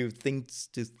gives you things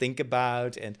to think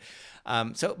about. And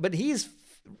but he's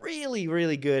really,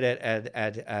 really good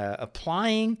at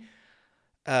applying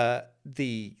the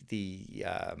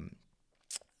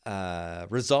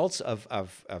results of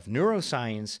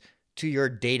neuroscience to your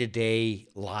day-to-day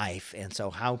life. And so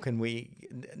how can we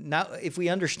now, if we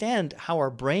understand how our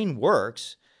brain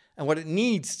works and what it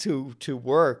needs to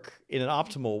work in an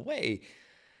optimal way,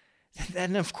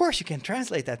 then of course you can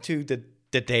translate that to the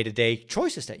day-to-day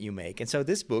choices that you make. And so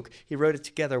this book, he wrote it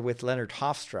together with Leonard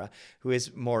Hofstra, who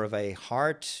is more of a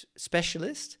heart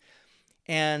specialist.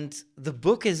 And the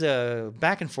book is a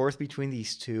back and forth between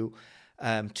these two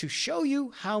to show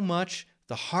you how much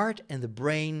the heart and the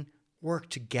brain work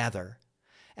together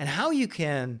and how you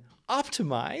can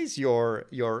optimize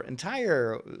your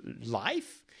entire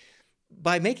life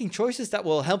by making choices that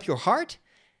will help your heart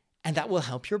and that will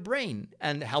help your brain,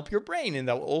 and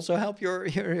that will also help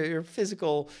your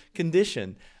physical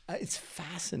condition. It's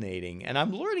fascinating, and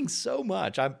I'm learning so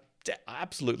much. I'm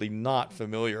absolutely not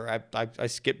familiar. I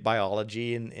skipped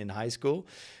biology in high school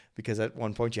because at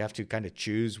one point you have to kind of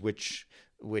choose which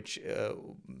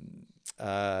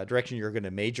direction you're going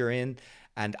to major in.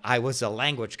 And I was a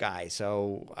language guy,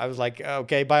 so I was like,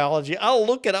 okay, biology, I'll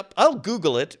look it up. I'll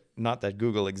Google it. Not that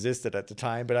Google existed at the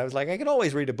time, but I was like, I can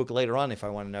always read a book later on if I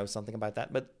want to know something about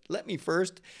that. But let me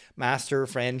first master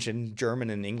French and German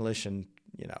and English and,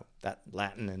 that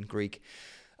Latin and Greek.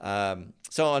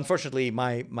 So unfortunately,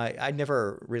 I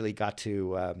never really got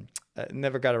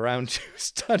around to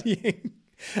studying,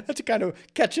 to kind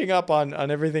of catching up on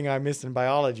everything I missed in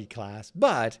biology class.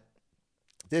 But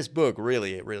this book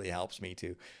really helps me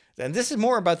too. And this is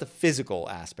more about the physical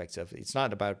aspects of it. It's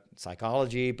not about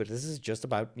psychology, but this is just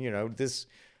about, this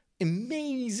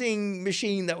amazing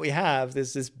machine that we have,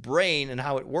 this brain and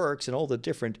how it works and all the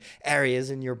different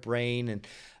areas in your brain.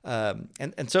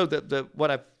 And so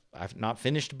what I've not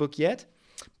finished the book yet,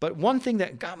 but one thing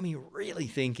that got me really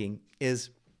thinking is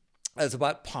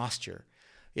about posture.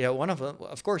 One of them,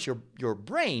 of course, your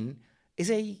brain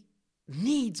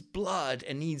needs blood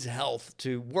and needs health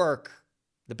to work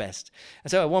the best.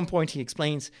 And so at one point he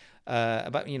explains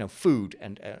about, food.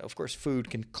 And of course, food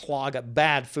can clog up,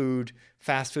 bad food,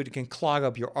 fast food, it can clog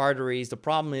up your arteries. The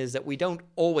problem is that we don't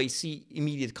always see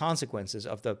immediate consequences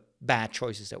of the bad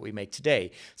choices that we make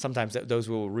today. Sometimes those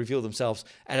will reveal themselves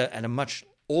at a much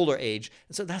older age.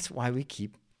 And so that's why we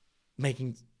keep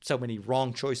making so many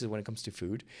wrong choices when it comes to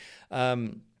food.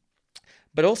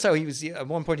 But also, at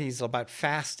one point he's about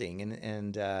fasting,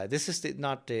 and this is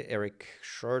not Eric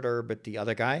Schroeder, but the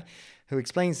other guy, who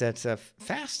explains that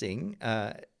fasting,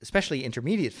 especially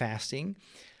intermediate fasting,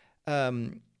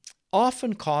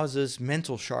 often causes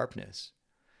mental sharpness.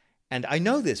 And I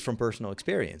know this from personal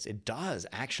experience. It does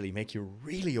actually make you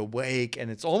really awake,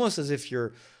 and it's almost as if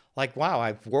you're like, wow,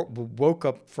 I've woke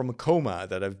up from a coma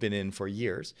that I've been in for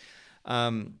years.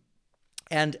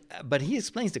 But he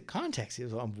explains the context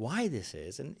on why this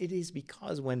is, and it is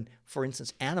because when, for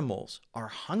instance, animals are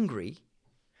hungry,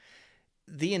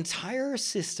 the entire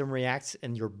system reacts,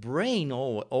 and your brain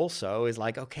also is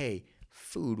like, okay,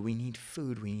 food, we need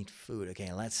food.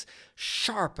 Okay, let's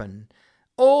sharpen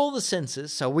all the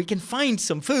senses so we can find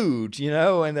some food,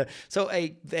 and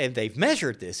they've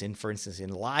measured this in, for instance, in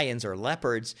lions or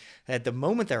leopards. At the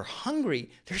moment they're hungry,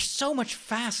 they're so much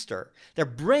faster. Their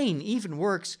brain even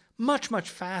works much, much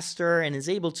faster and is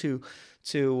able to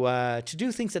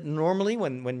do things that normally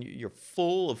when you're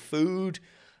full of food,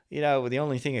 the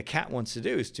only thing a cat wants to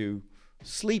do is to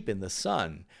sleep in the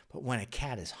sun. But when a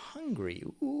cat is hungry,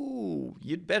 ooh,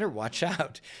 you'd better watch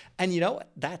out. And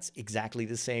that's exactly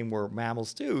the same where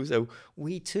mammals do. So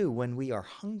we too, when we are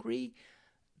hungry,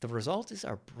 the result is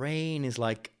our brain is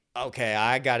like, okay,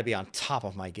 I got to be on top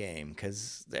of my game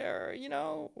because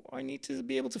I need to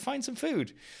be able to find some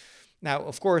food. Now,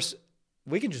 of course,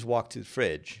 we can just walk to the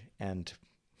fridge and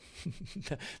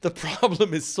the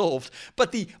problem is solved.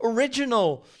 But the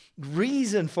original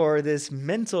reason for this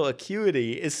mental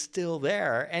acuity is still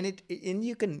there, and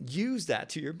you can use that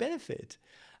to your benefit.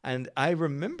 And I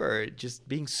remember just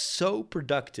being so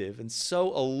productive and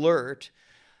so alert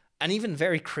and even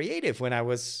very creative when I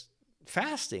was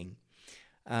fasting.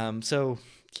 So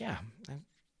yeah, I'm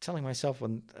telling myself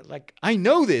I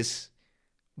know this.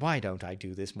 Why don't I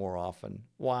do this more often?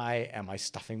 Why am I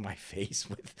stuffing my face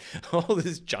with all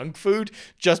this junk food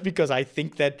just because I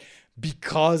think that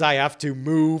because I have to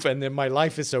move and then my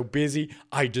life is so busy,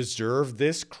 I deserve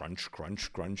this? Crunch,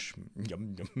 crunch, crunch.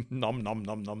 Yum, yum, nom, nom,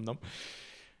 nom, nom, nom.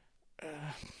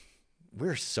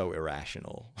 We're so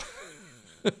irrational.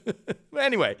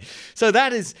 Anyway, so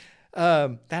that is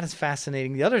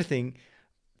fascinating. The other thing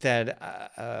that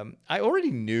I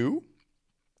already knew,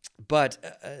 but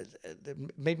it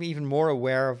made me even more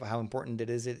aware of how important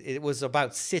it is. It was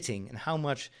about sitting and how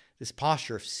much this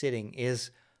posture of sitting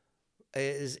is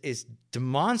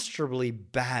demonstrably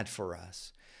bad for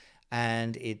us,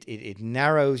 and it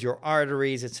narrows your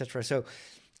arteries, etc. So,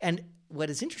 and what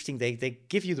is interesting, they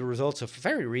give you the results of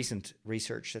very recent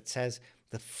research that says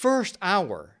the first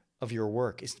hour of your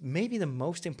work is maybe the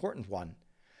most important one.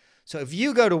 So if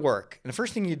you go to work and the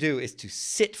first thing you do is to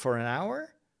sit for an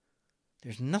hour,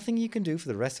 there's nothing you can do for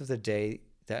the rest of the day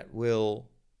that will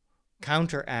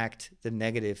counteract the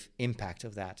negative impact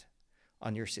of that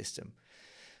on your system.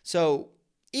 So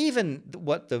even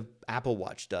what the Apple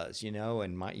Watch does,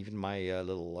 and my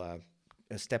little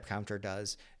step counter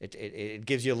does, it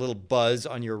gives you a little buzz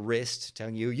on your wrist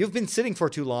telling you you've been sitting for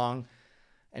too long.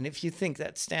 And if you think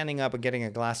that standing up and getting a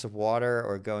glass of water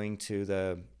or going to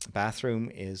the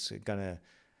bathroom is gonna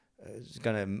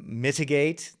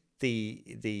mitigate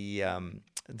the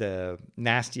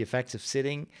nasty effects of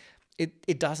sitting,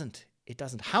 it doesn't. It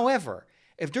doesn't. However,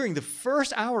 if during the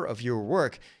first hour of your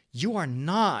work you are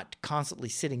not constantly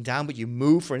sitting down, but you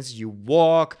move, for instance, you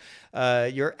walk,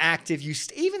 you're active,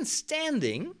 even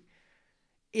standing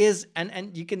is,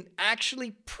 and you can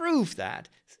actually prove that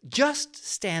just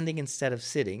standing instead of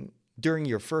sitting during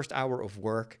your first hour of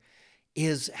work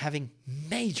is having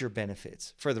major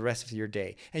benefits for the rest of your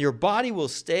day. And your body will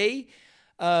stay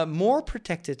more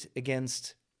protected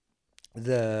against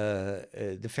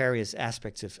the various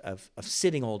aspects of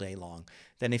sitting all day long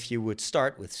than if you would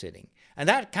start with sitting. And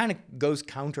that kind of goes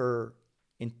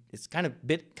it's kind of a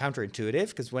bit counterintuitive,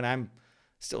 because when I'm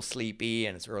still sleepy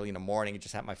and it's early in the morning, I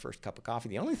just had my first cup of coffee,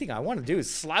 the only thing I want to do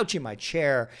is slouch in my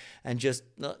chair and just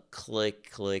click,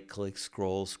 click, click,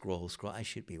 scroll. I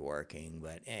should be working,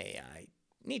 but hey, I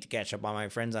need to catch up on my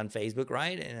friends on Facebook,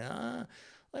 right? And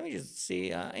let me just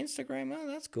see Instagram. Oh,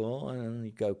 that's cool. And then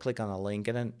you go click on a link,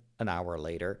 and then an hour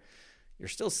later, you're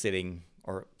still sitting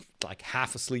or like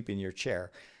half asleep in your chair.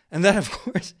 And then, of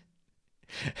course,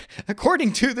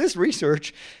 according to this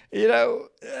research, do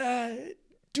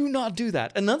not do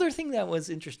that. Another thing that was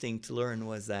interesting to learn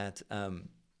was that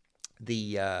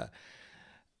the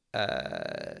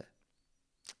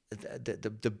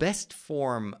best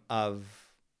form of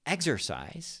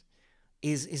exercise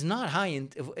is not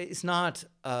it's not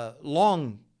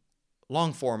long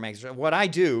form exercise. What I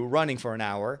do, running for an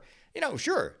hour,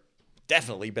 sure,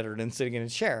 definitely better than sitting in a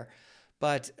chair,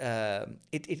 but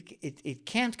it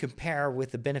can't compare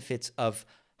with the benefits of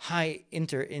high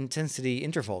intensity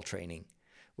interval training,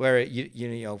 where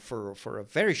for a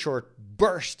very short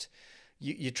burst,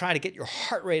 you try to get your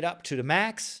heart rate up to the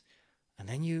max, and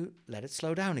then you let it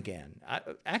slow down again.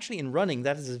 Actually, in running,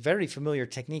 that is a very familiar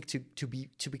technique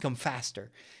to become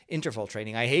faster. Interval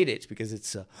training, I hate it because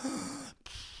it's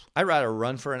I'd rather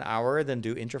run for an hour than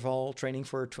do interval training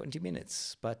for 20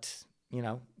 minutes. But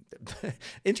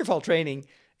interval training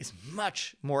is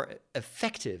much more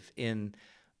effective in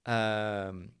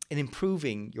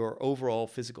improving your overall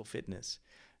physical fitness.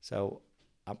 So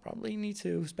I'll probably need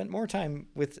to spend more time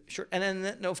with short. And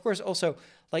then, of course, also,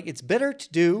 it's better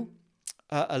to do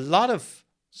a lot of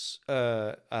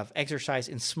exercise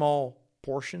in small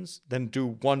portions than do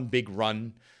one big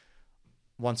run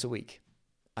once a week.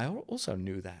 I also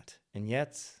knew that. And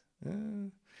yet,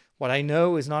 what I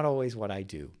know is not always what I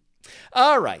do.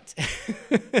 All right.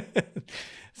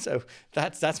 So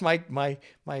that's my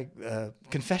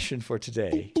confession for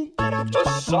today.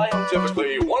 The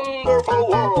scientifically wonderful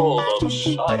world of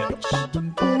science.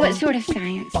 What sort of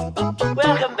science?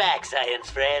 Welcome back, science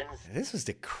friends. This was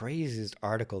the craziest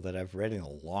article that I've read in a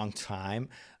long time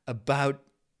about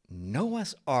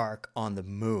Noah's Ark on the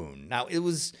moon. Now, it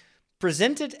was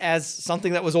presented as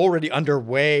something that was already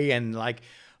underway and like,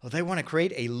 they want to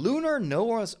create a lunar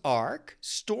Noah's Ark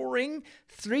storing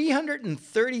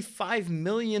 335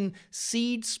 million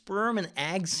seed, sperm, and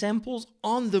egg samples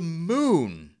on the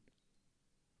moon.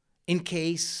 In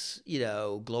case,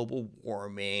 global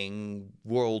warming,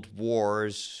 world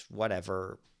wars,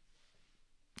 whatever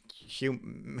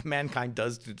mankind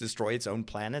does to destroy its own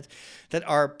planet, that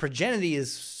our progeny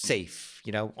is safe,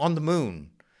 on the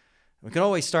moon. We can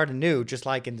always start anew, just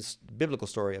like in this biblical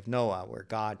story of Noah, where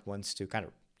God wants to kind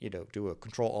of, do a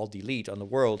Control-Alt-Delete on the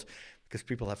world because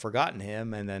people have forgotten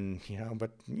him. And then,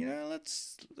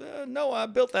 let's, Noah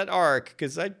built that ark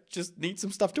because I just need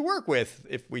some stuff to work with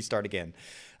if we start again.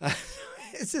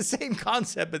 It's the same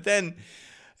concept, but then,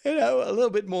 a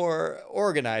little bit more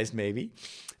organized maybe.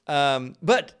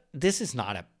 But this is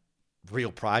not a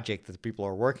real project that people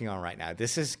are working on right now.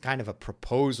 This is kind of a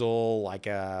proposal,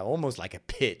 almost like a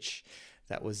pitch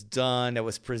that was done, that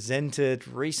was presented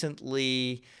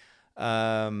recently.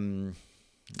 Let's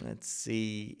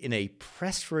see, in a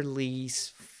press release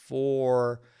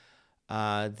for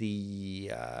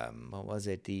the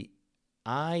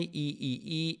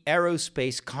IEEE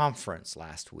Aerospace Conference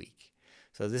last week.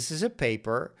 So this is a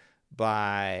paper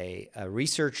by a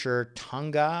researcher,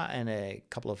 Tonga, and a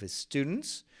couple of his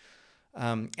students.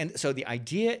 And so the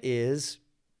idea is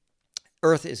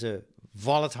Earth is a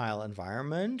volatile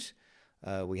environment.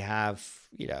 We have,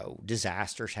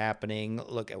 disasters happening.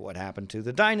 Look at what happened to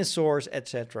the dinosaurs,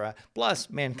 etc. Plus,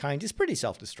 mankind is pretty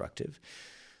self-destructive.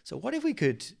 So what if we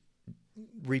could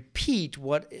repeat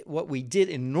what we did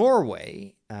in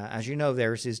Norway? As you know,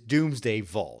 there's this Doomsday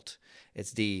Vault.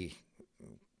 It's they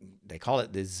call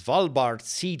it the Svalbard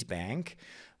Seed Bank,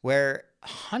 where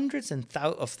hundreds of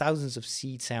thousands of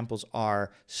seed samples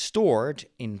are stored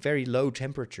in very low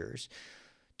temperatures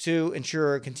to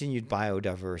ensure continued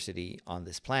biodiversity on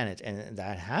this planet. And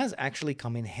that has actually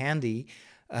come in handy,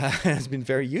 has been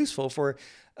very useful for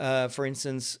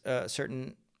instance,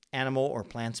 certain animal or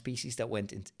plant species that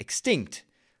went extinct,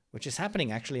 which is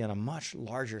happening actually on a much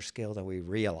larger scale than we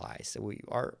realize. So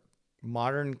our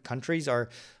modern countries are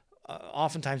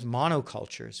oftentimes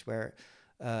monocultures where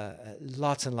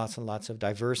lots and lots and lots of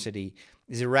diversity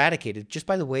is eradicated just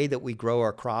by the way that we grow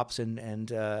our crops and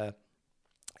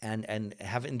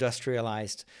have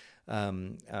industrialized the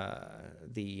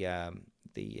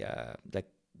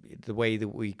way that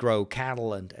we grow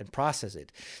cattle and process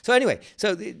it. So anyway,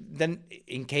 then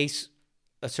in case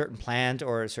a certain plant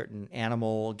or a certain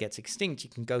animal gets extinct, you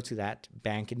can go to that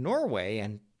bank in Norway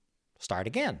and start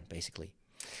again, basically.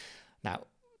 Now,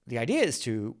 the idea is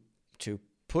to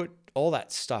put all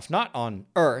that stuff not on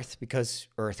Earth, because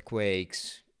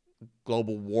earthquakes,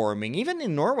 global warming, even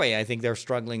in Norway, I think they're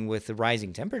struggling with the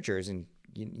rising temperatures, and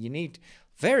you need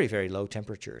very, very low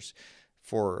temperatures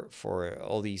for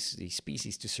all these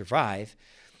species to survive.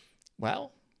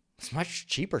 Well, it's much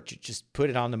cheaper to just put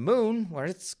it on the moon where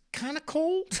it's kind of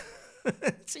cold.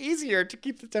 It's easier to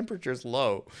keep the temperatures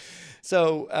low.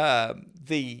 So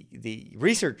the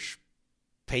research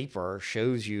paper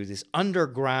shows you this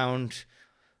underground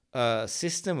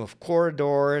system of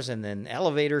corridors and then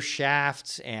elevator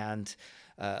shafts and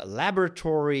a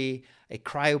laboratory, a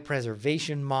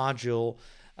cryopreservation module.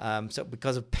 So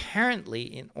because apparently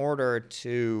in order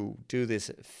to do this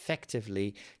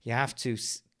effectively, you have to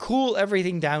cool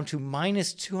everything down to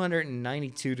minus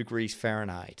 292 degrees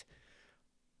Fahrenheit.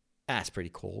 That's pretty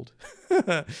cold.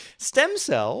 Stem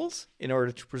cells, in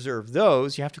order to preserve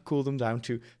those, you have to cool them down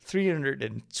to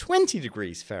 320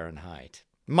 degrees Fahrenheit.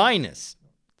 Minus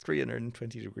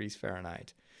 320 degrees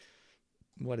Fahrenheit.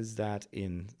 What is that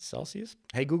in Celsius?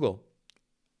 Hey, Google.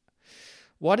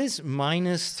 What is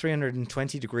minus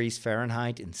 320 degrees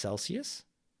Fahrenheit in Celsius?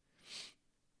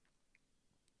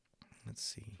 Let's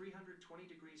see. 320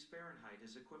 degrees Fahrenheit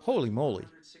is equivalent Holy to moly.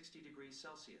 160 degrees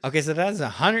Celsius. Okay, so that is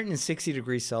 160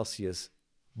 degrees Celsius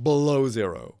below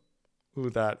zero.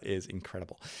 Ooh, that is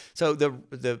incredible. So the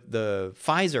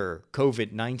Pfizer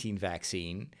COVID-19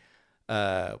 vaccine,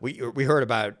 we heard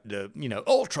about the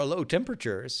ultra low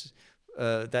temperatures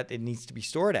that it needs to be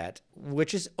stored at,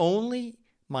 which is only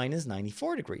minus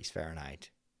 94 degrees Fahrenheit.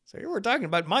 So here we're talking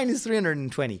about minus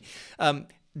 320.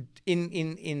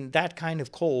 In that kind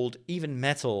of cold, even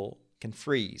metal can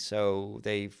freeze. So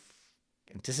they've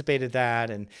anticipated that,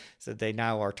 and so they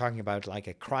now are talking about like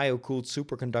a cryo-cooled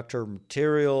superconductor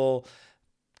material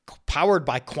powered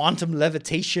by quantum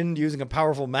levitation using a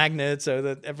powerful magnet so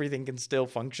that everything can still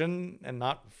function and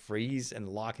not freeze and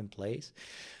lock in place.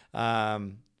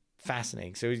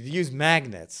 Fascinating. So you use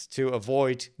magnets to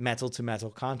avoid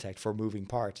metal-to-metal contact for moving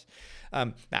parts.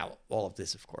 Now, all of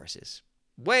this, of course, is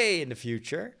way in the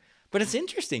future, but it's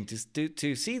interesting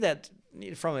to see that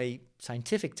from a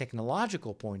scientific,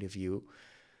 technological point of view,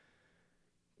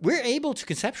 we're able to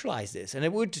conceptualize this. And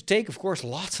it would take, of course,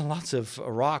 lots and lots of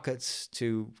rockets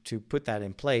to put that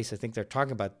in place. I think they're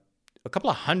talking about a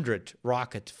couple of hundred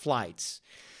rocket flights.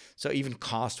 So even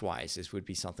cost-wise, this would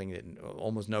be something that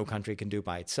almost no country can do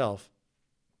by itself.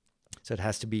 So it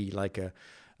has to be like a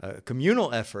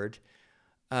communal effort.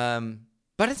 But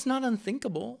it's not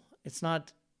unthinkable. It's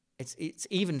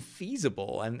even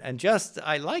feasible. And just,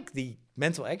 I like the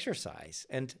mental exercise.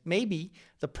 And maybe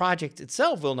the project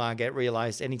itself will not get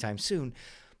realized anytime soon,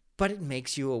 but it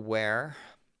makes you aware,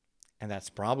 and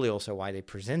that's probably also why they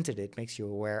presented it, makes you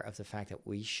aware of the fact that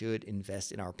we should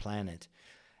invest in our planet.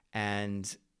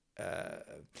 And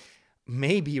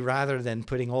maybe rather than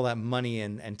putting all that money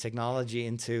and technology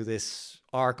into this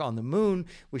ark on the moon,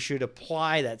 we should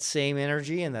apply that same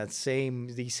energy and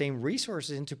these same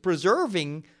resources into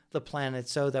preserving the planet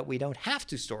so that we don't have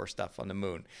to store stuff on the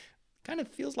moon. Kind of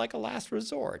feels like a last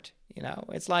resort, you know?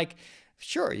 It's like,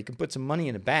 sure, you can put some money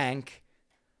in a bank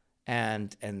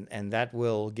and that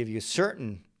will give you a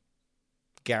certain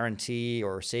guarantee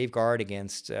or safeguard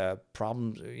against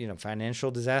problems, financial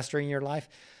disaster in your life.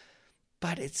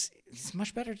 But it's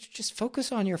much better to just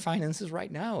focus on your finances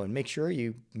right now and make sure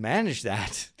you manage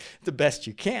that the best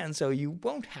you can so you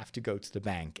won't have to go to the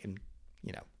bank and,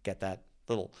 get that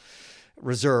little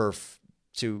reserve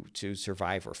to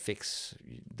survive or fix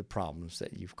the problems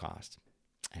that you've caused.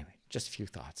 Anyway, just a few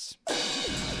thoughts.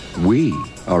 We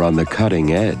are on the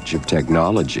cutting edge of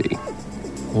technology.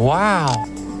 Wow.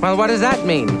 Well, what does that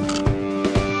mean?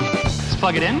 Let's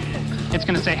plug it in. It's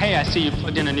going to say, hey, I see you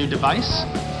plugged in a new device.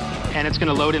 And it's going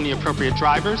to load in the appropriate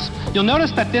drivers. You'll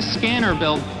notice that this scanner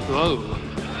build,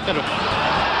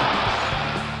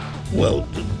 Well,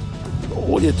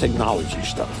 all your technology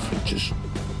stuff, it just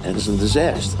ends in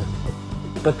disaster.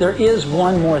 But there is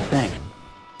one more thing.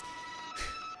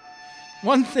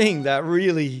 One thing that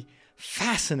really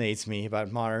fascinates me about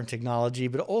modern technology,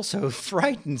 but also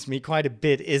frightens me quite a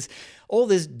bit, is all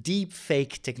this deep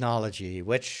fake technology,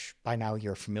 which by now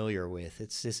you're familiar with.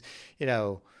 It's this,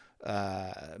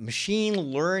 machine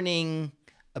learning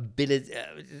ability,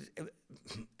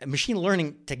 machine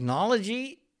learning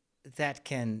technology that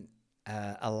can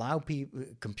allow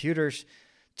computers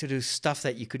to do stuff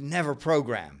that you could never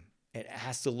program. It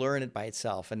has to learn it by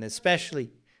itself, and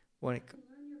especially when it.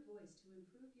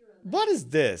 What is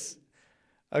this?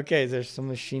 Okay, there's some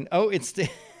machine. Oh, it's the.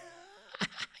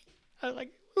 I'm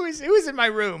like, who is in my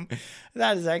room?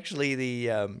 That is actually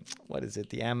the what is it?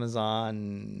 The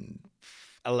Amazon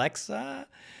Alexa.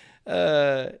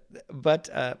 But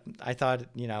I thought,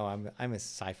 I'm a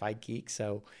sci-fi geek,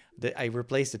 so I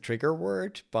replaced the trigger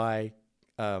word by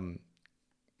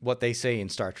what they say in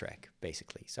Star Trek,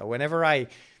 basically. So whenever I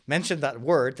mention that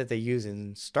word that they use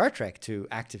in Star Trek to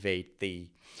activate the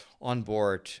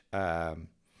onboard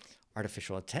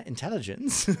artificial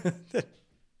intelligence,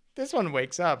 this one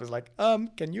wakes up. It's like,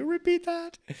 can you repeat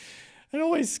that? It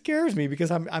always scares me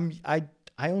because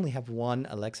I only have one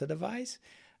Alexa device,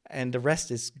 and the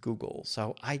rest is Google.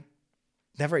 So I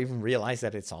never even realize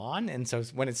that it's on. And so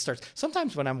when it starts,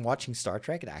 sometimes when I'm watching Star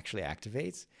Trek, it actually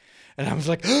activates. And I was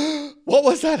like, what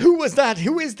was that? Who was that?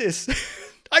 Who is this?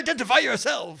 Identify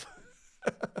yourself.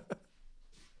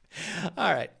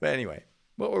 All right. But anyway,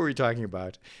 what were we talking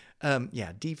about?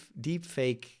 Deep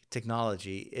fake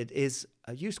technology. It is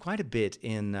used quite a bit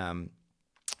in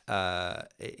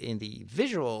the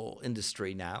visual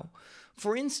industry now.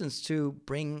 For instance, to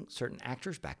bring certain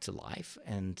actors back to life.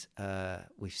 And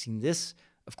we've seen this,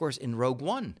 of course, in Rogue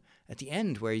One at the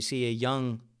end, where you see a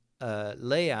young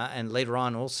Leia, and later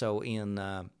on also in,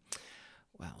 The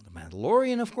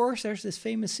Mandalorian, of course, there's this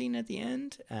famous scene at the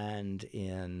end. And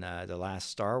in the last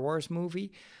Star Wars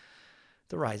movie,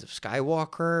 The Rise of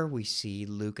Skywalker, we see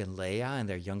Luke and Leia in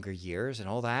their younger years, and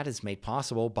all that is made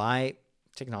possible by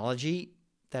technology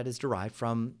that is derived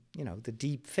from, the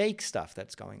deep fake stuff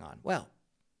that's going on. Well,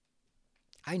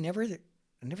 I never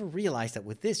realized that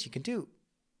with this you can do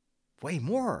way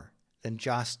more than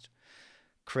just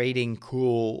creating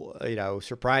cool,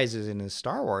 surprises in a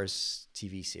Star Wars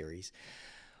TV series.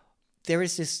 there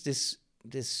is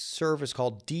this service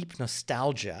called Deep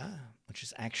Nostalgia, which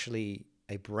is actually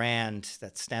a brand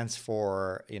that stands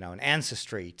for, an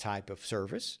ancestry type of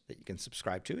service that you can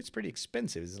subscribe to. It's pretty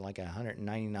expensive. It's like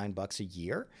 $199 a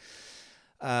year.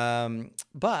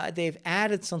 But they've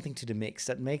added something to the mix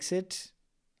that makes it,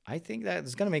 I think that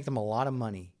it's going to make them a lot of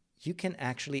money. You can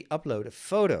actually upload a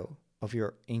photo of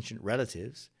your ancient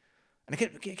relatives. And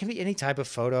it can be any type of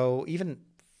photo, even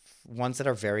ones that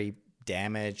are very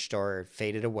damaged or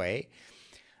faded away.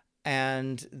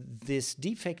 And this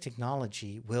deepfake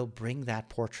technology will bring that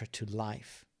portrait to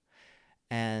life.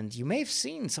 And you may have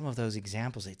seen some of those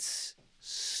examples. It's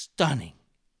stunning.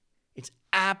 It's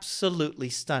absolutely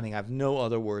stunning. I have no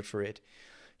other word for it.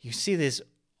 You see this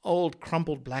old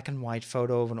crumpled black and white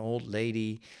photo of an old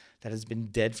lady that has been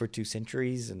dead for 2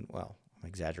 centuries. And, well, I'm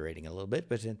exaggerating a little bit,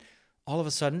 but then all of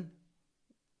a sudden,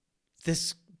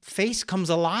 this face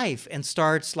comes alive and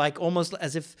starts like almost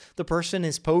as if the person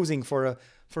is posing for a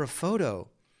photo.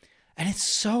 And it's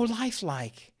so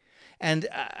lifelike. And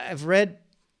I've read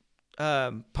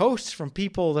posts from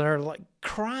people that are like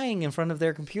crying in front of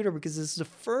their computer because this is the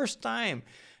first time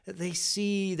that they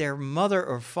see their mother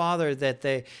or father that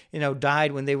they,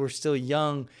 died when they were still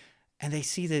young. And they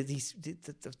see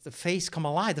the face come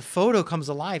alive, the photo comes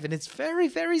alive. And it's very,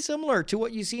 very similar to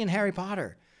what you see in Harry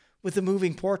Potter with the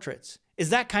moving portraits. Is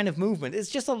that kind of movement. It's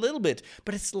just a little bit,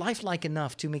 but it's lifelike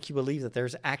enough to make you believe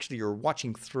that you're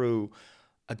watching through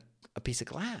a piece of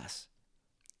glass.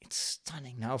 It's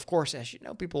stunning. Now, of course, as you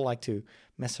know, people like to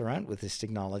mess around with this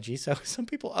technology. So some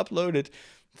people uploaded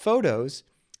photos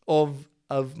of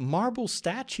marble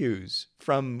statues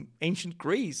from ancient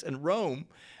Greece and Rome.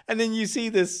 And then you see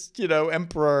this,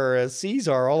 Emperor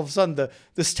Caesar, all of a sudden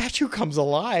the statue comes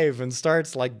alive and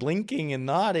starts like blinking and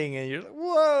nodding. And you're like,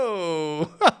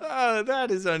 whoa,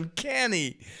 that is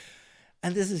uncanny.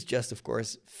 And this is just, of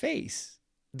course,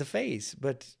 the face.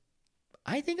 But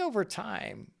I think over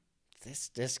time,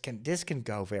 this can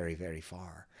go very, very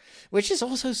far, which is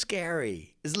also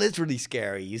scary. It's literally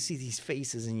scary. You see these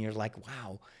faces and you're like,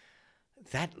 wow,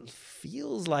 that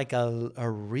feels like a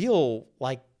real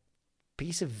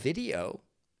piece of video.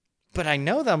 But I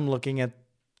know that I'm looking at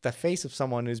the face of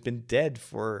someone who's been dead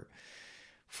for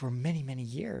many, many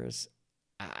years.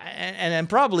 And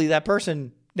probably that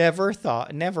person never,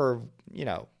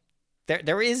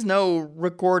 there is no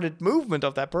recorded movement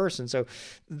of that person. So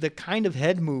the kind of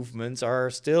head movements are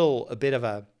still a bit of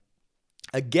a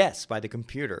guess by the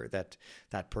computer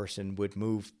that person would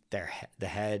move the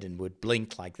head and would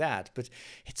blink like that. But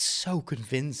it's so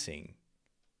convincing.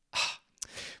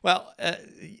 Well,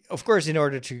 of course, in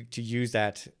order to use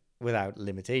that without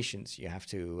limitations, you have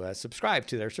to subscribe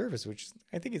to their service, which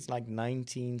I think it's like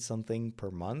 19 something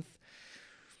per month.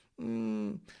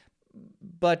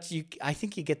 But I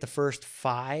think you get the first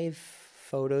 5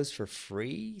 photos for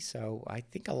free. So I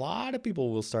think a lot of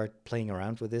people will start playing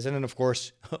around with this. And then, of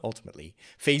course, ultimately,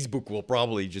 Facebook will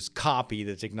probably just copy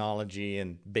the technology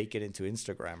and bake it into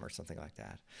Instagram or something like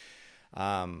that.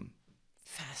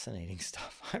 Fascinating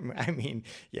stuff. I mean,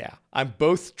 yeah, I'm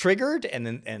both triggered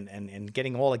and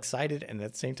getting all excited, and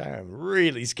at the same time, I'm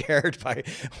really scared by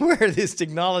where this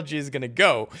technology is going to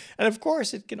go. And of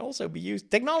course, it can also be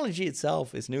used. Technology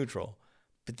itself is neutral,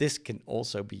 but this can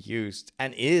also be used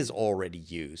and is already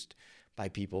used by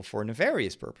people for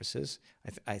nefarious purposes.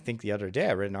 I think the other day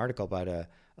I read an article about a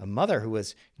mother who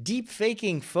was deep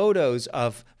faking photos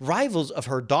of rivals of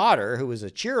her daughter, who was a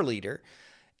cheerleader.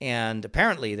 And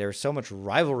apparently there's so much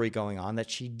rivalry going on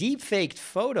that she deep-faked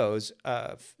photos,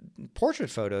 portrait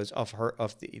photos of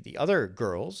the other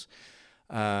girls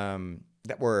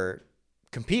that were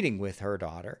competing with her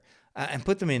daughter, and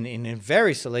put them in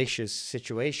very salacious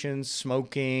situations,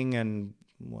 smoking and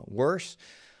worse,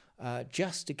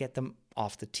 just to get them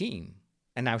off the team.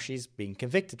 And now she's being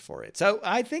convicted for it. So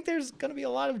I think there's going to be a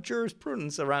lot of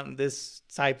jurisprudence around this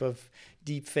type of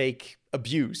deep-fake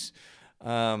abuse.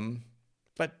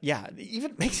 But yeah,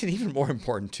 it makes it even more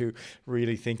important to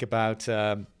really think about,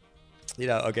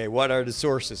 okay, what are the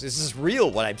sources? Is this real,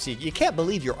 what I'm seeing? You can't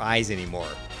believe your eyes anymore.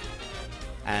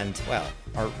 And, well,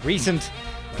 our recent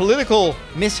political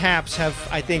mishaps have,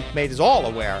 I think, made us all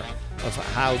aware of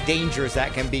how dangerous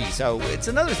that can be. So it's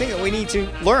another thing that we need to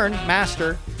learn,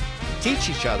 master, teach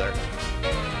each other.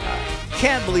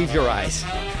 Can't believe your eyes.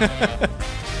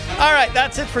 All right,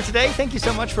 that's it for today. Thank you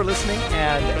so much for listening.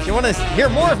 And if you want to hear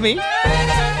more of me,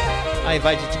 I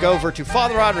invite you to go over to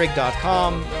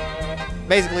fatherroderick.com.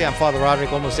 Basically, I'm Father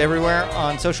Roderick almost everywhere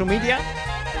on social media.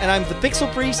 And I'm the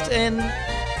Pixel Priest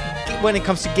when it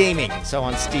comes to gaming. So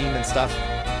on Steam and stuff.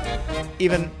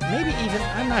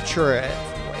 I'm not sure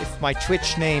if my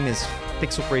Twitch name is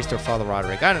Pixel Priest or Father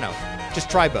Roderick. I don't know. Just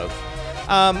try both.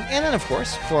 And then, of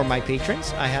course, for my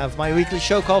patrons, I have my weekly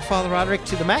show called Father Roderick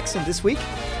to the Max. And this week,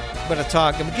 I'm going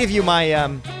to give you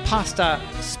my pasta,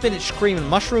 spinach, cream, and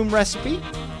mushroom recipe.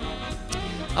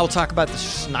 I will talk about the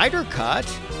Snyder Cut.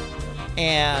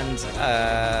 And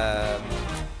I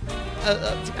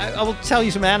will tell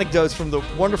you some anecdotes from the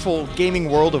wonderful gaming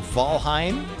world of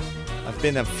Valheim. I've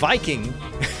been a Viking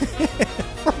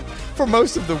for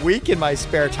most of the week in my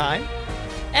spare time.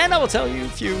 And I will tell you a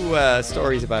few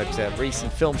stories about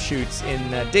recent film shoots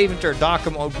in Deventer,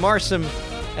 Dockham, Oakmarsum,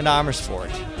 and Amersfoort.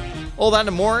 All that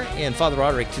and more in Father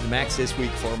Roderick to the Max this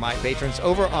week for my patrons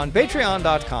over on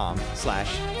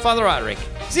patreon.com/Father Roderick.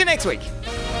 See you next week.